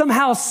if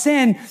somehow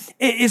sin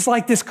is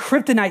like this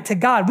kryptonite to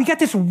God. We got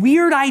this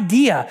weird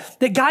idea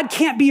that God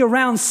can't be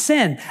around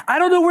sin. I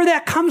don't know where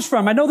that comes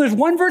from. I know there's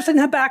one verse in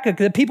Habakkuk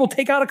that people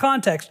take out of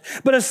context.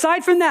 But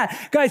aside from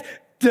that, guys,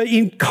 the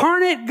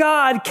incarnate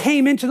God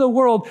came into the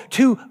world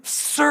to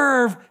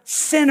serve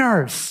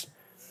sinners.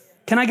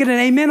 Can I get an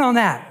amen on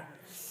that?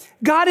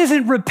 God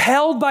isn't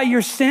repelled by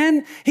your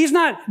sin. He's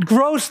not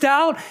grossed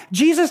out.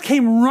 Jesus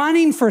came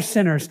running for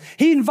sinners.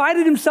 He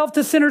invited himself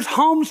to sinners'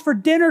 homes for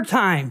dinner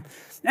time.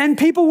 And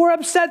people were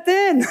upset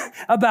then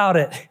about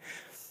it.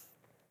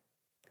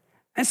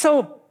 And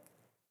so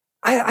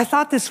I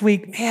thought this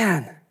week,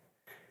 man,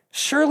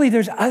 surely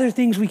there's other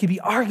things we could be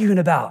arguing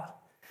about.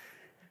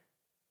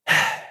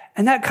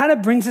 And that kind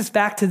of brings us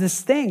back to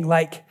this thing.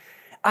 Like,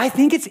 I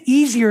think it's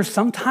easier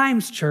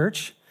sometimes,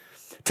 church,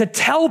 to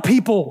tell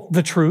people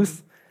the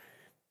truth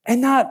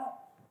and not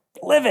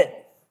live it.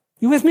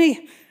 You with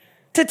me?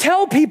 To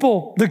tell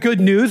people the good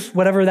news,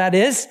 whatever that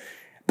is,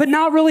 but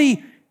not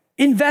really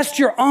invest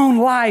your own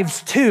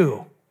lives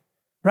too,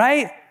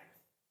 right?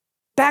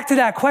 Back to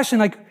that question,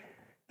 like,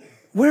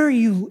 where are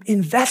you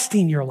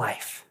investing your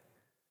life?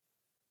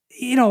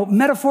 You know,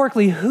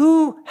 metaphorically,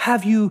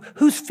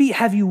 whose feet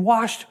have you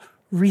washed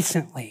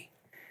recently?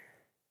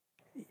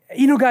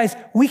 You know, guys,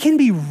 we can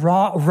be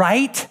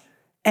right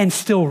and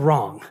still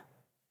wrong.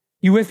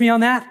 You with me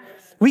on that?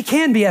 We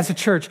can be as a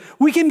church.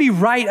 We can be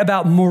right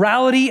about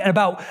morality and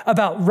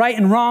about right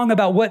and wrong,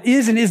 about what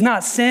is and is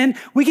not sin.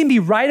 We can be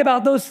right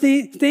about those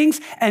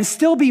things and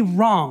still be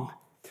wrong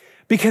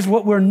because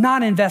what we're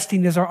not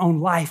investing is our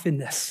own life in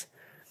this.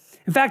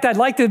 In fact, I'd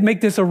like to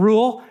make this a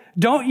rule.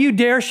 Don't you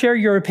dare share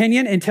your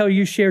opinion until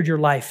you shared your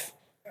life.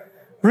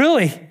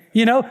 Really,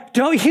 you know,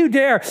 don't you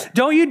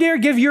dare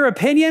give your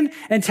opinion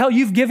until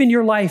you've given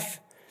your life.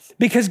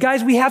 Because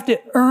guys, we have to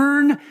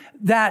earn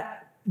that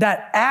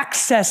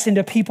access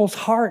into people's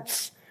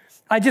hearts.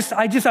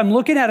 I'm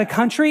looking at a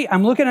country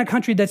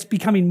that's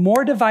becoming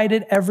more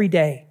divided every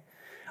day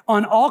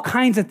on all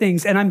kinds of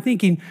things. And I'm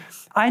thinking,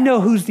 I know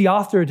who's the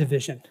author of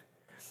division.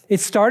 It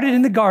started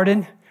in the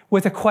garden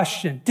with a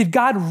question. Did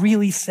God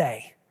really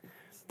say?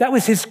 That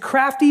was his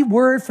crafty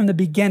word from the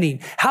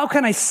beginning. How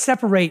can I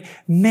separate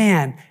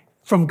man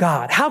from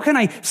God? How can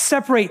I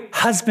separate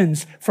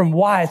husbands from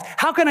wives?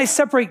 How can I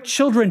separate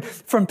children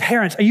from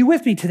parents? Are you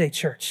with me today,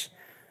 church?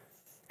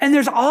 And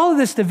there's all of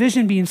this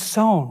division being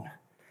sown.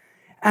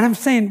 And I'm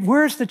saying,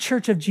 where's the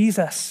church of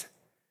Jesus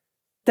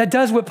that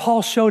does what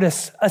Paul showed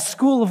us, a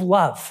school of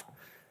love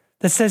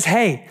that says,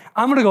 hey,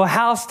 I'm going to go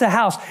house to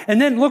house. And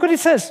then look what he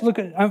says. Look,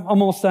 I'm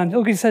almost done.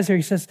 Look what he says here.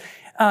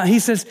 He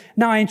says,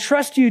 now I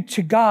entrust you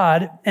to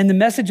God and the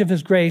message of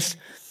his grace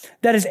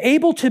that is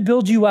able to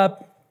build you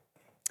up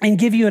and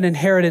give you an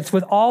inheritance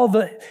with all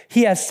that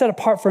he has set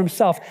apart for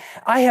himself.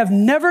 I have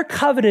never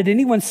coveted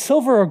anyone's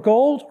silver or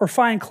gold or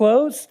fine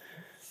clothes.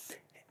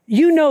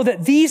 You know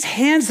that these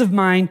hands of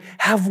mine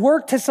have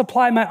worked to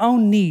supply my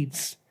own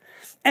needs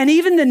and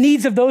even the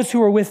needs of those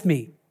who are with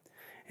me.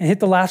 And hit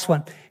the last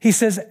one. He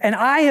says, and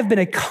I have been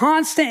a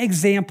constant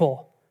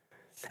example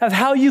of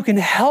how you can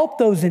help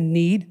those in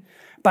need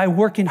by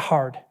working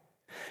hard.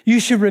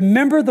 You should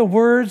remember the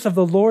words of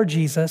the Lord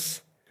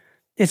Jesus.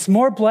 It's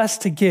more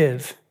blessed to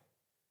give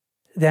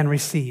than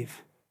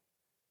receive.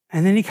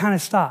 And then he kind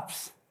of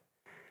stops.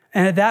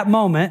 And at that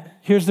moment,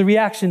 here's the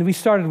reaction we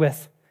started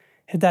with.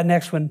 Hit that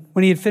next one.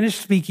 When he had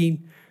finished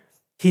speaking,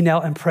 he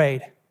knelt and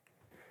prayed.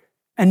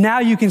 And now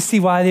you can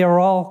see why they are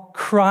all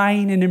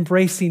crying and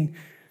embracing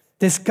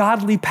this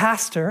godly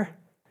pastor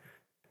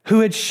who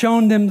had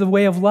shown them the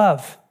way of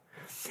love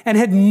and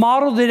had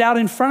modeled it out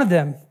in front of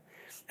them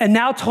and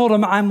now told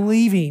them, I'm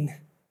leaving.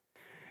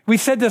 We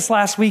said this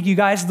last week, you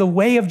guys, the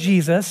way of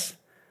Jesus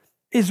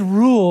is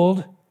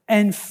ruled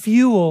and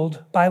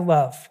fueled by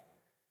love.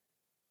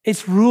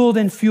 It's ruled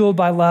and fueled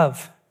by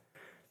love.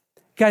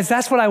 Guys,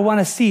 that's what I want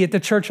to see at the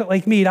church at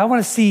Lake Mead. I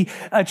want to see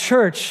a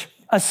church,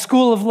 a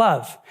school of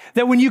love.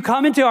 That when you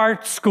come into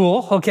our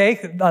school,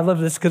 okay, I love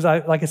this because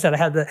like I said, I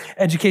had the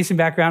education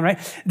background,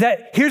 right?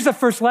 That here's the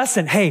first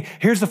lesson. Hey,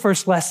 here's the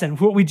first lesson.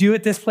 What we do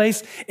at this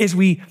place is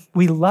we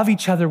love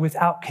each other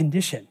without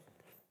condition.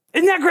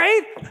 Isn't that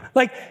great?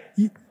 Like,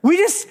 we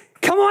just,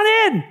 come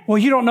on in. Well,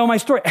 you don't know my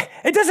story.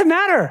 It doesn't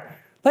matter.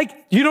 Like,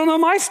 you don't know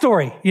my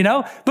story, you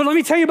know? But let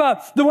me tell you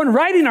about the one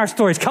writing our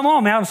stories. Come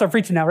on, man, I'm start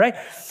preaching now, right?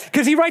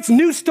 Because he writes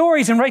new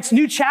stories and writes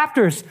new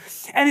chapters.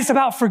 And it's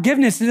about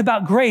forgiveness. It's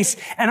about grace.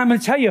 And I'm going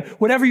to tell you,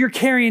 whatever you're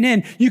carrying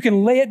in, you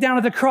can lay it down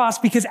at the cross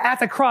because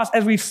at the cross,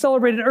 as we've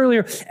celebrated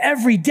earlier,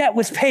 every debt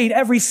was paid.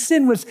 Every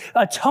sin was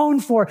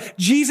atoned for.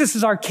 Jesus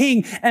is our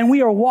King, and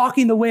we are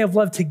walking the way of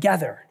love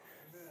together.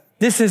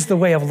 This is the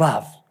way of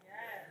love.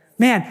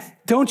 Man,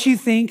 don't you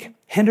think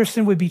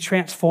Henderson would be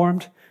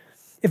transformed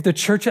if the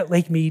church at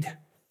Lake Mead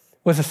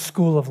was a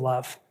school of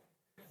love?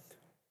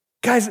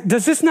 Guys,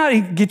 does this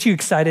not get you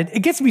excited?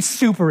 It gets me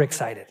super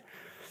excited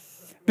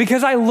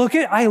because I look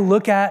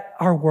at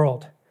our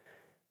world,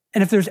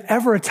 and if there's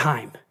ever a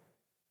time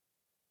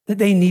that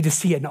they need to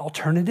see an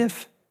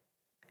alternative,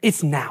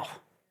 it's now.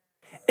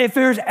 If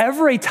there's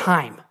ever a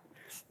time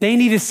they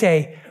need to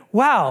say,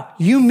 wow,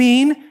 you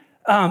mean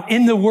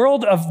in the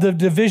world of the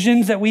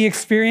divisions that we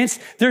experience,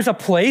 there's a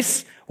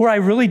place where I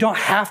really don't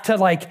have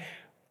to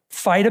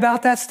fight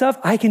about that stuff.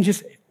 I can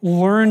just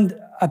learn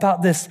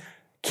about this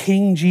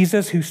King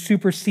Jesus who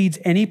supersedes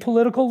any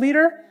political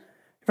leader,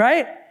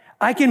 right?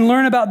 I can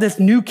learn about this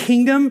new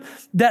kingdom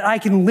that I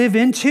can live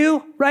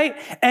into, right?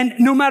 And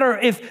no matter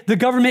if the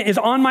government is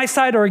on my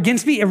side or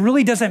against me, it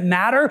really doesn't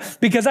matter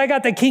because I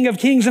got the King of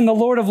Kings and the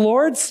Lord of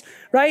Lords,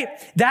 right?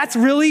 That's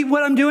really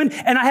what I'm doing.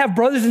 And I have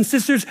brothers and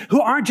sisters who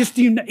aren't just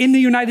in the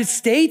United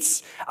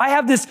States. I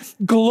have this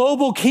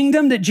global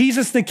kingdom that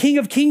Jesus, the King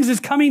of Kings, is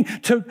coming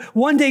to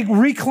one day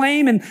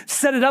reclaim and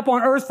set it up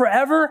on earth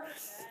forever.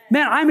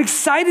 Man, I'm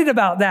excited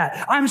about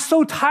that. I'm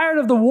so tired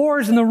of the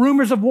wars and the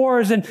rumors of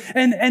wars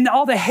and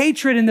all the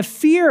hatred and the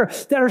fear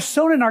that are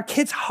sown in our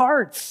kids'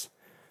 hearts.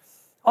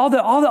 All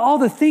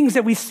the things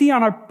that we see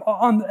in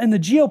the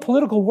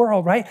geopolitical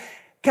world, right?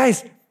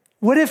 Guys,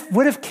 what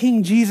if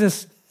King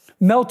Jesus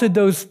melted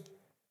those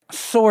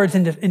swords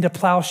into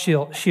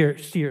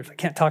plowshares? I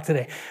can't talk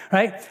today,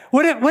 right?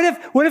 What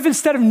if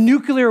instead of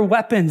nuclear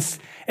weapons,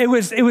 it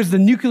was the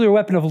nuclear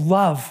weapon of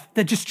love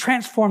that just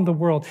transformed the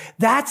world?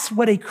 That's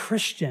what a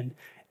Christian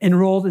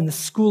enrolled in the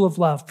school of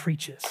love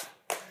preaches.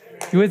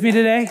 You with me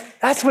today?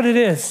 That's what it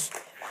is.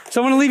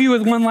 So I want to leave you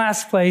with one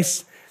last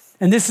place,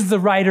 and this is the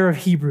writer of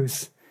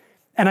Hebrews.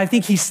 And I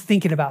think he's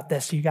thinking about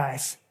this, you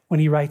guys, when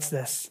he writes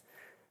this.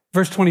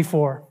 Verse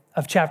 24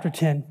 of chapter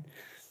 10.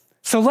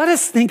 So let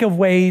us think of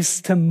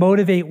ways to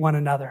motivate one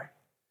another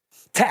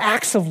to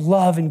acts of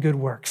love and good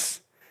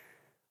works.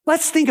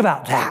 Let's think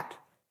about that.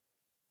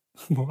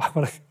 I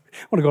want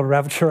to go to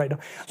rabbit trail right now.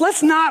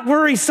 Let's not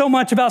worry so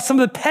much about some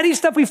of the petty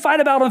stuff we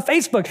fight about on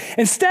Facebook.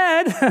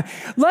 Instead,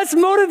 let's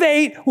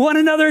motivate one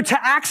another to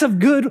acts of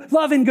good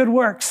love and good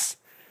works.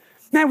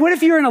 Man, what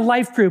if you're in a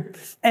life group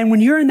and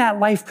when you're in that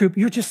life group,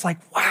 you're just like,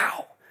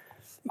 wow.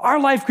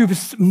 Our life group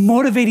is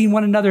motivating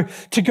one another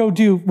to go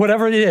do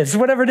whatever it is.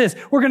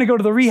 We're going to go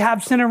to the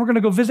rehab center. We're going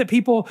to go visit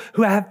people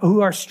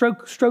who are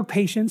stroke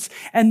patients,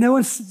 and no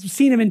one's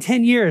seen them in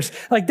 10 years.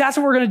 Like, that's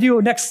what we're going to do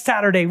next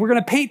Saturday. We're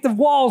going to paint the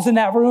walls in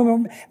that room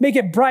and make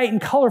it bright and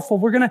colorful.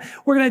 We're going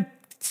to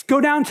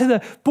go down to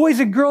the Boys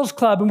and Girls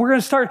Club, and we're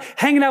going to start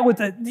hanging out with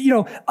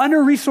the,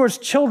 under-resourced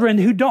children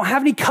who don't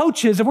have any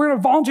coaches, and we're going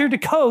to volunteer to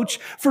coach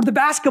for the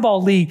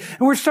basketball league.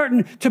 And we're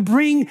starting to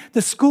bring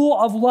the school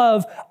of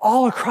love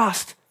all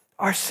across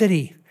our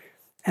city,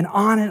 and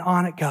on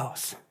it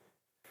goes.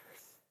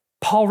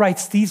 Paul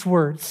writes these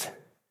words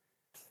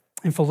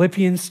in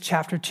Philippians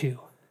chapter 2.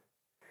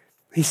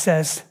 He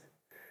says,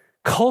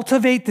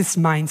 cultivate this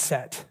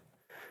mindset,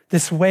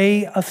 this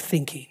way of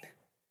thinking,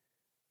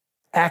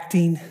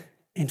 acting,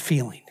 and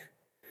feeling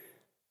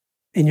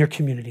in your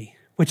community,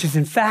 which is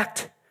in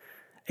fact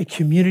a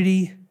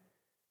community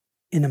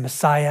in the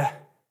Messiah,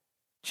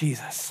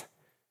 Jesus.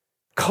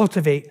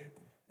 Cultivate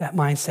that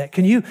mindset.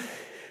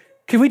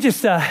 Can we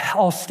just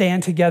all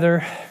stand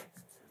together?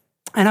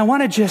 And I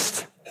want to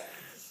just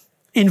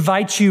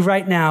invite you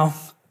right now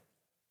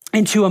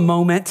into a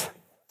moment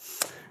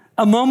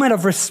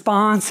of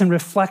response and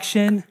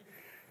reflection.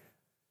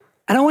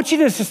 And I want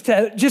you to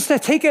just to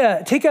take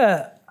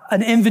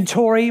an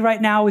inventory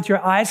right now with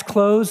your eyes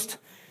closed,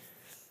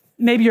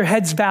 maybe your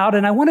head's bowed,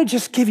 and I want to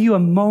just give you a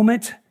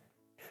moment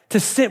to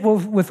sit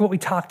with what we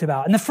talked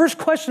about. And the first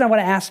question I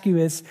want to ask you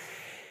is,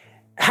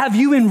 have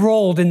you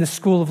enrolled in the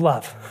school of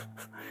love?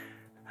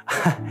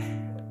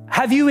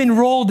 Have you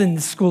enrolled in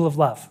the school of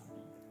love?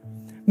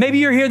 Maybe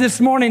you're here this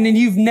morning and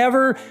you've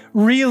never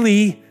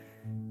really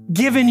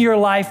given your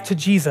life to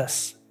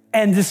Jesus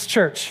and this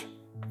church,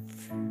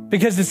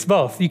 because it's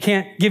both. You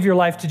can't give your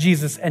life to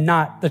Jesus and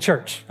not the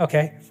church,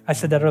 okay? I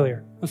said that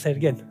earlier. I'll say it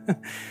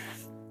again.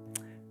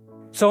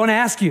 So I want to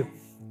ask you,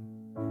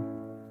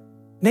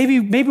 maybe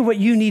what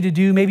you need to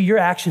do, maybe your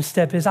action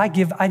step is, I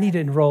need to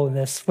enroll in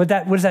this. What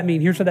does that mean?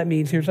 Here's what that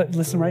means.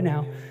 Listen right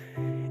now.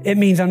 It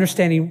means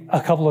understanding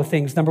a couple of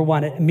things. Number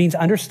one, it means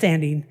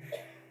understanding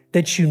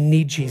that you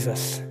need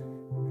Jesus.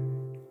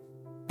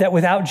 That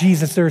without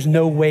Jesus, there's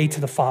no way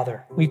to the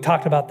Father. We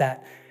talked about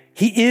that.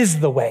 He is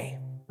the way.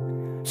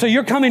 So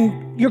you're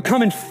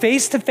coming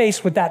face to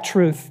face with that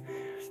truth.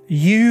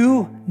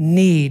 You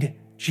need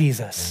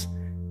Jesus.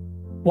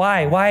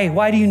 Why?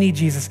 Why do you need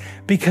Jesus?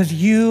 Because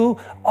you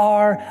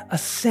are a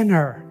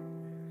sinner.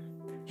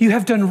 You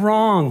have done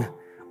wrong.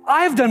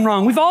 I've done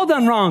wrong. We've all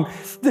done wrong.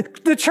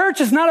 The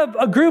church is not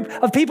a group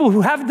of people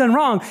who haven't done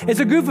wrong. It's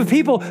a group of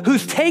people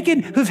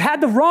who've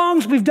had the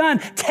wrongs we've done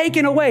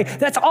taken away.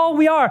 That's all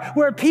we are.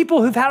 We're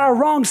people who've had our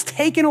wrongs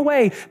taken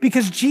away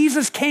because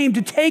Jesus came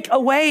to take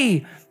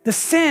away the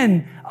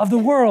sin of the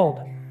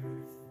world.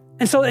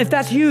 And so if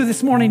that's you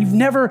this morning, you've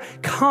never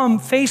come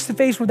face to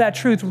face with that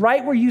truth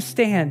right where you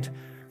stand,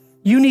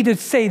 you need to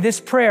say this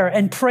prayer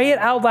and pray it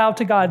out loud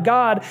to God.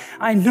 God,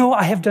 I know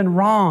I have done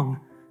wrong.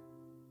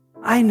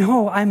 I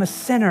know I'm a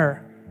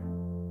sinner.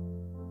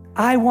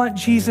 I want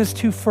Jesus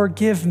to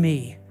forgive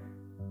me.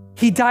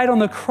 He died on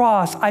the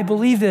cross. I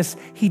believe this.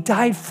 He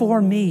died for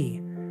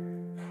me.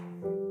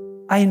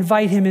 I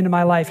invite him into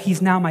my life.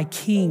 He's now my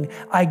king.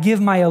 I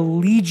give my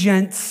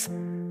allegiance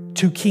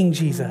to King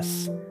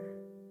Jesus.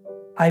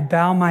 I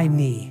bow my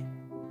knee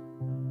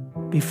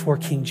before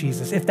King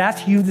Jesus. If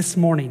that's you this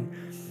morning,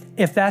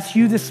 If that's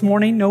you this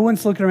morning, no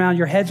one's looking around,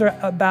 your heads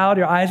are bowed,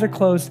 your eyes are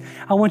closed,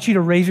 I want you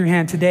to raise your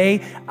hand.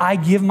 Today, I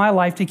give my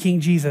life to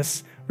King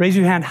Jesus. Raise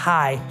your hand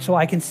high so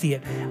I can see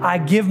it. I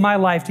give my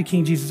life to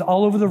King Jesus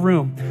all over the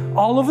room.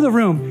 All over the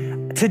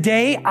room.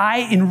 Today, I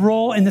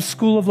enroll in the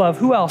school of love.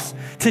 Who else?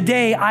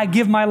 Today, I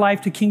give my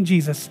life to King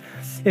Jesus.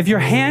 If your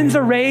hands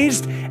are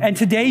raised and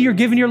today you're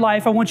giving your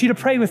life, I want you to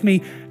pray with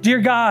me. Dear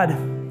God,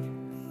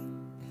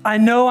 I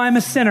know I'm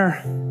a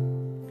sinner.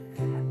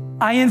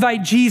 I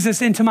invite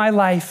Jesus into my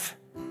life.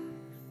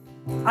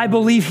 I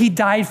believe he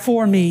died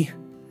for me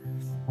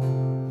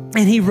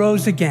and he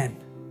rose again.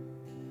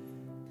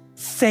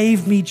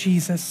 Save me,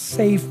 Jesus,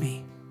 save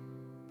me.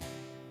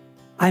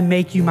 I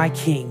make you my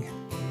king.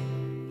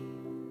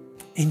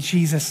 In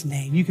Jesus'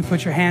 name, you can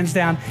put your hands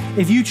down.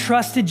 If you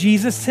trusted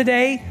Jesus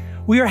today,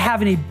 we are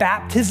having a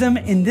baptism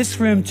in this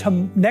room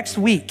next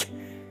week.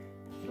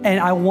 And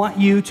I want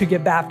you to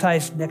get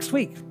baptized next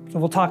week. So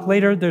we'll talk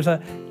later.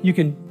 You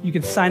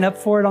can sign up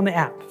for it on the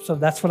app. So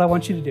that's what I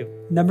want you to do.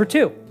 Number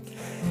 2,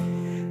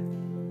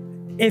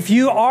 if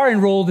you are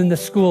enrolled in the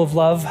school of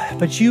love,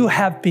 but you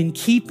have been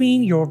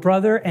keeping your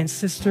brother and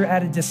sister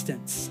at a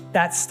distance,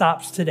 that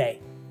stops today.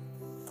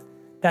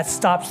 That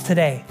stops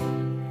today.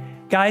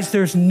 Guys,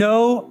 there's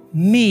no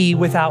me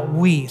without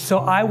we. So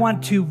I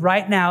want to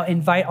right now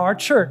invite our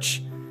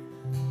church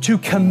to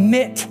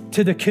commit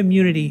to the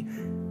community.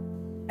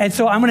 And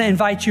so I'm going to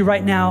invite you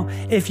right now,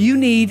 if you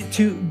need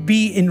to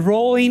be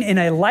enrolling in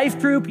a life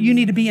group, you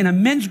need to be in a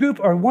men's group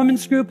or a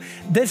women's group,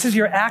 this is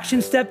your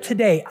action step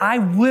today. I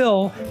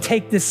will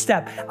take this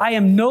step. I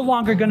am no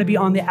longer going to be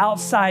on the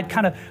outside,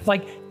 kind of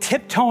like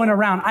tiptoeing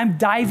around. I'm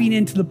diving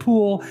into the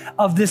pool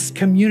of this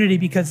community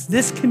because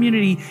this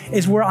community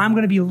is where I'm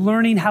going to be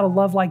learning how to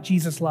love like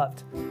Jesus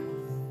loved.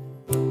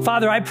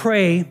 Father, I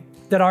pray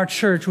that our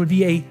church would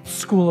be a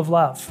school of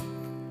love.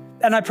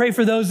 And I pray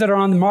for those that are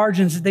on the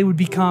margins that they would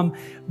become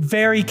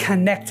very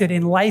connected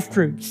in life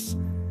groups,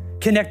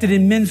 connected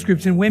in men's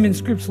groups and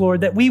women's groups,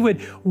 Lord, that we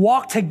would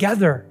walk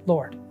together,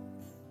 Lord.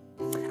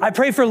 I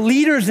pray for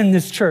leaders in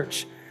this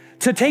church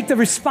to take the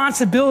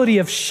responsibility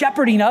of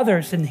shepherding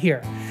others in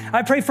here.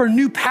 I pray for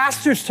new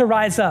pastors to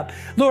rise up.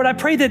 Lord, I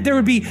pray that there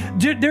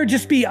would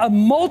just be a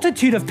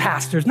multitude of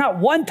pastors, not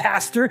one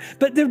pastor,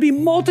 but there'd be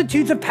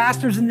multitudes of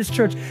pastors in this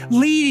church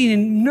leading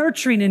and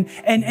nurturing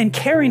and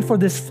caring for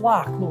this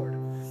flock, Lord.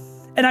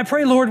 And I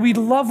pray, Lord, we'd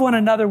love one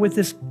another with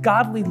this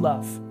godly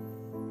love.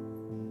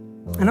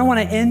 And I want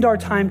to end our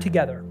time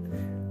together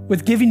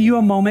with giving you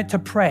a moment to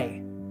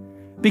pray.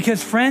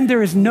 Because, friend,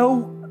 there is no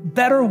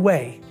better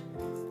way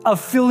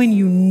of feeling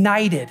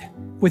united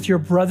with your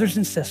brothers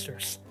and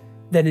sisters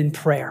than in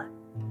prayer.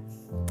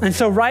 And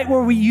so right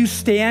where you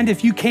stand,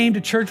 if you came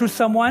to church with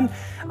someone,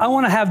 I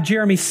want to have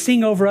Jeremy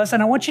sing over us,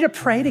 and I want you to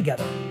pray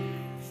together.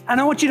 And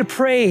I want you to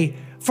pray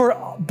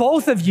for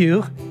both of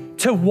you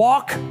to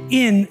walk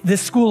in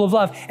this school of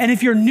love. And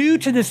if you're new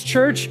to this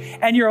church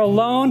and you're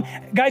alone,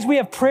 guys, we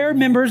have prayer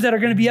members that are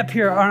going to be up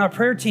here on our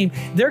prayer team.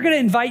 We're going to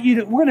invite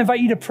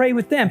you to pray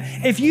with them.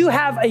 If you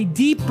have a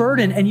deep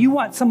burden and you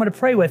want someone to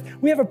pray with,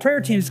 we have a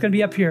prayer team that's going to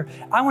be up here.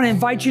 I want to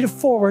invite you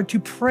forward to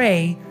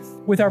pray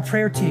with our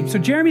prayer team. So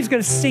Jeremy's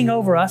going to sing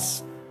over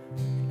us.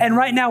 And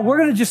right now we're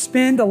going to just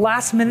spend the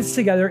last minutes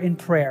together in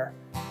prayer.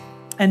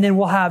 And then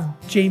we'll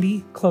have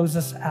Jamie close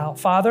us out.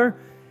 Father,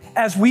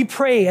 as we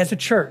pray as a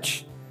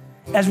church,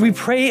 as we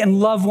pray and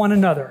love one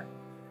another,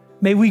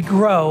 may we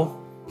grow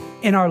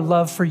in our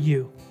love for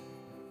you.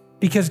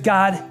 Because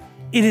God,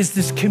 it is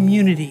this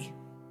community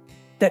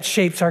that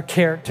shapes our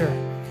character.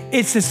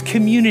 It's this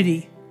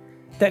community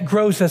that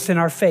grows us in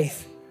our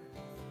faith.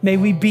 May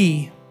we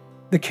be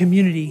the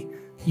community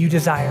you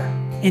desire.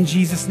 In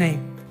Jesus'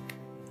 name,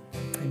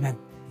 amen.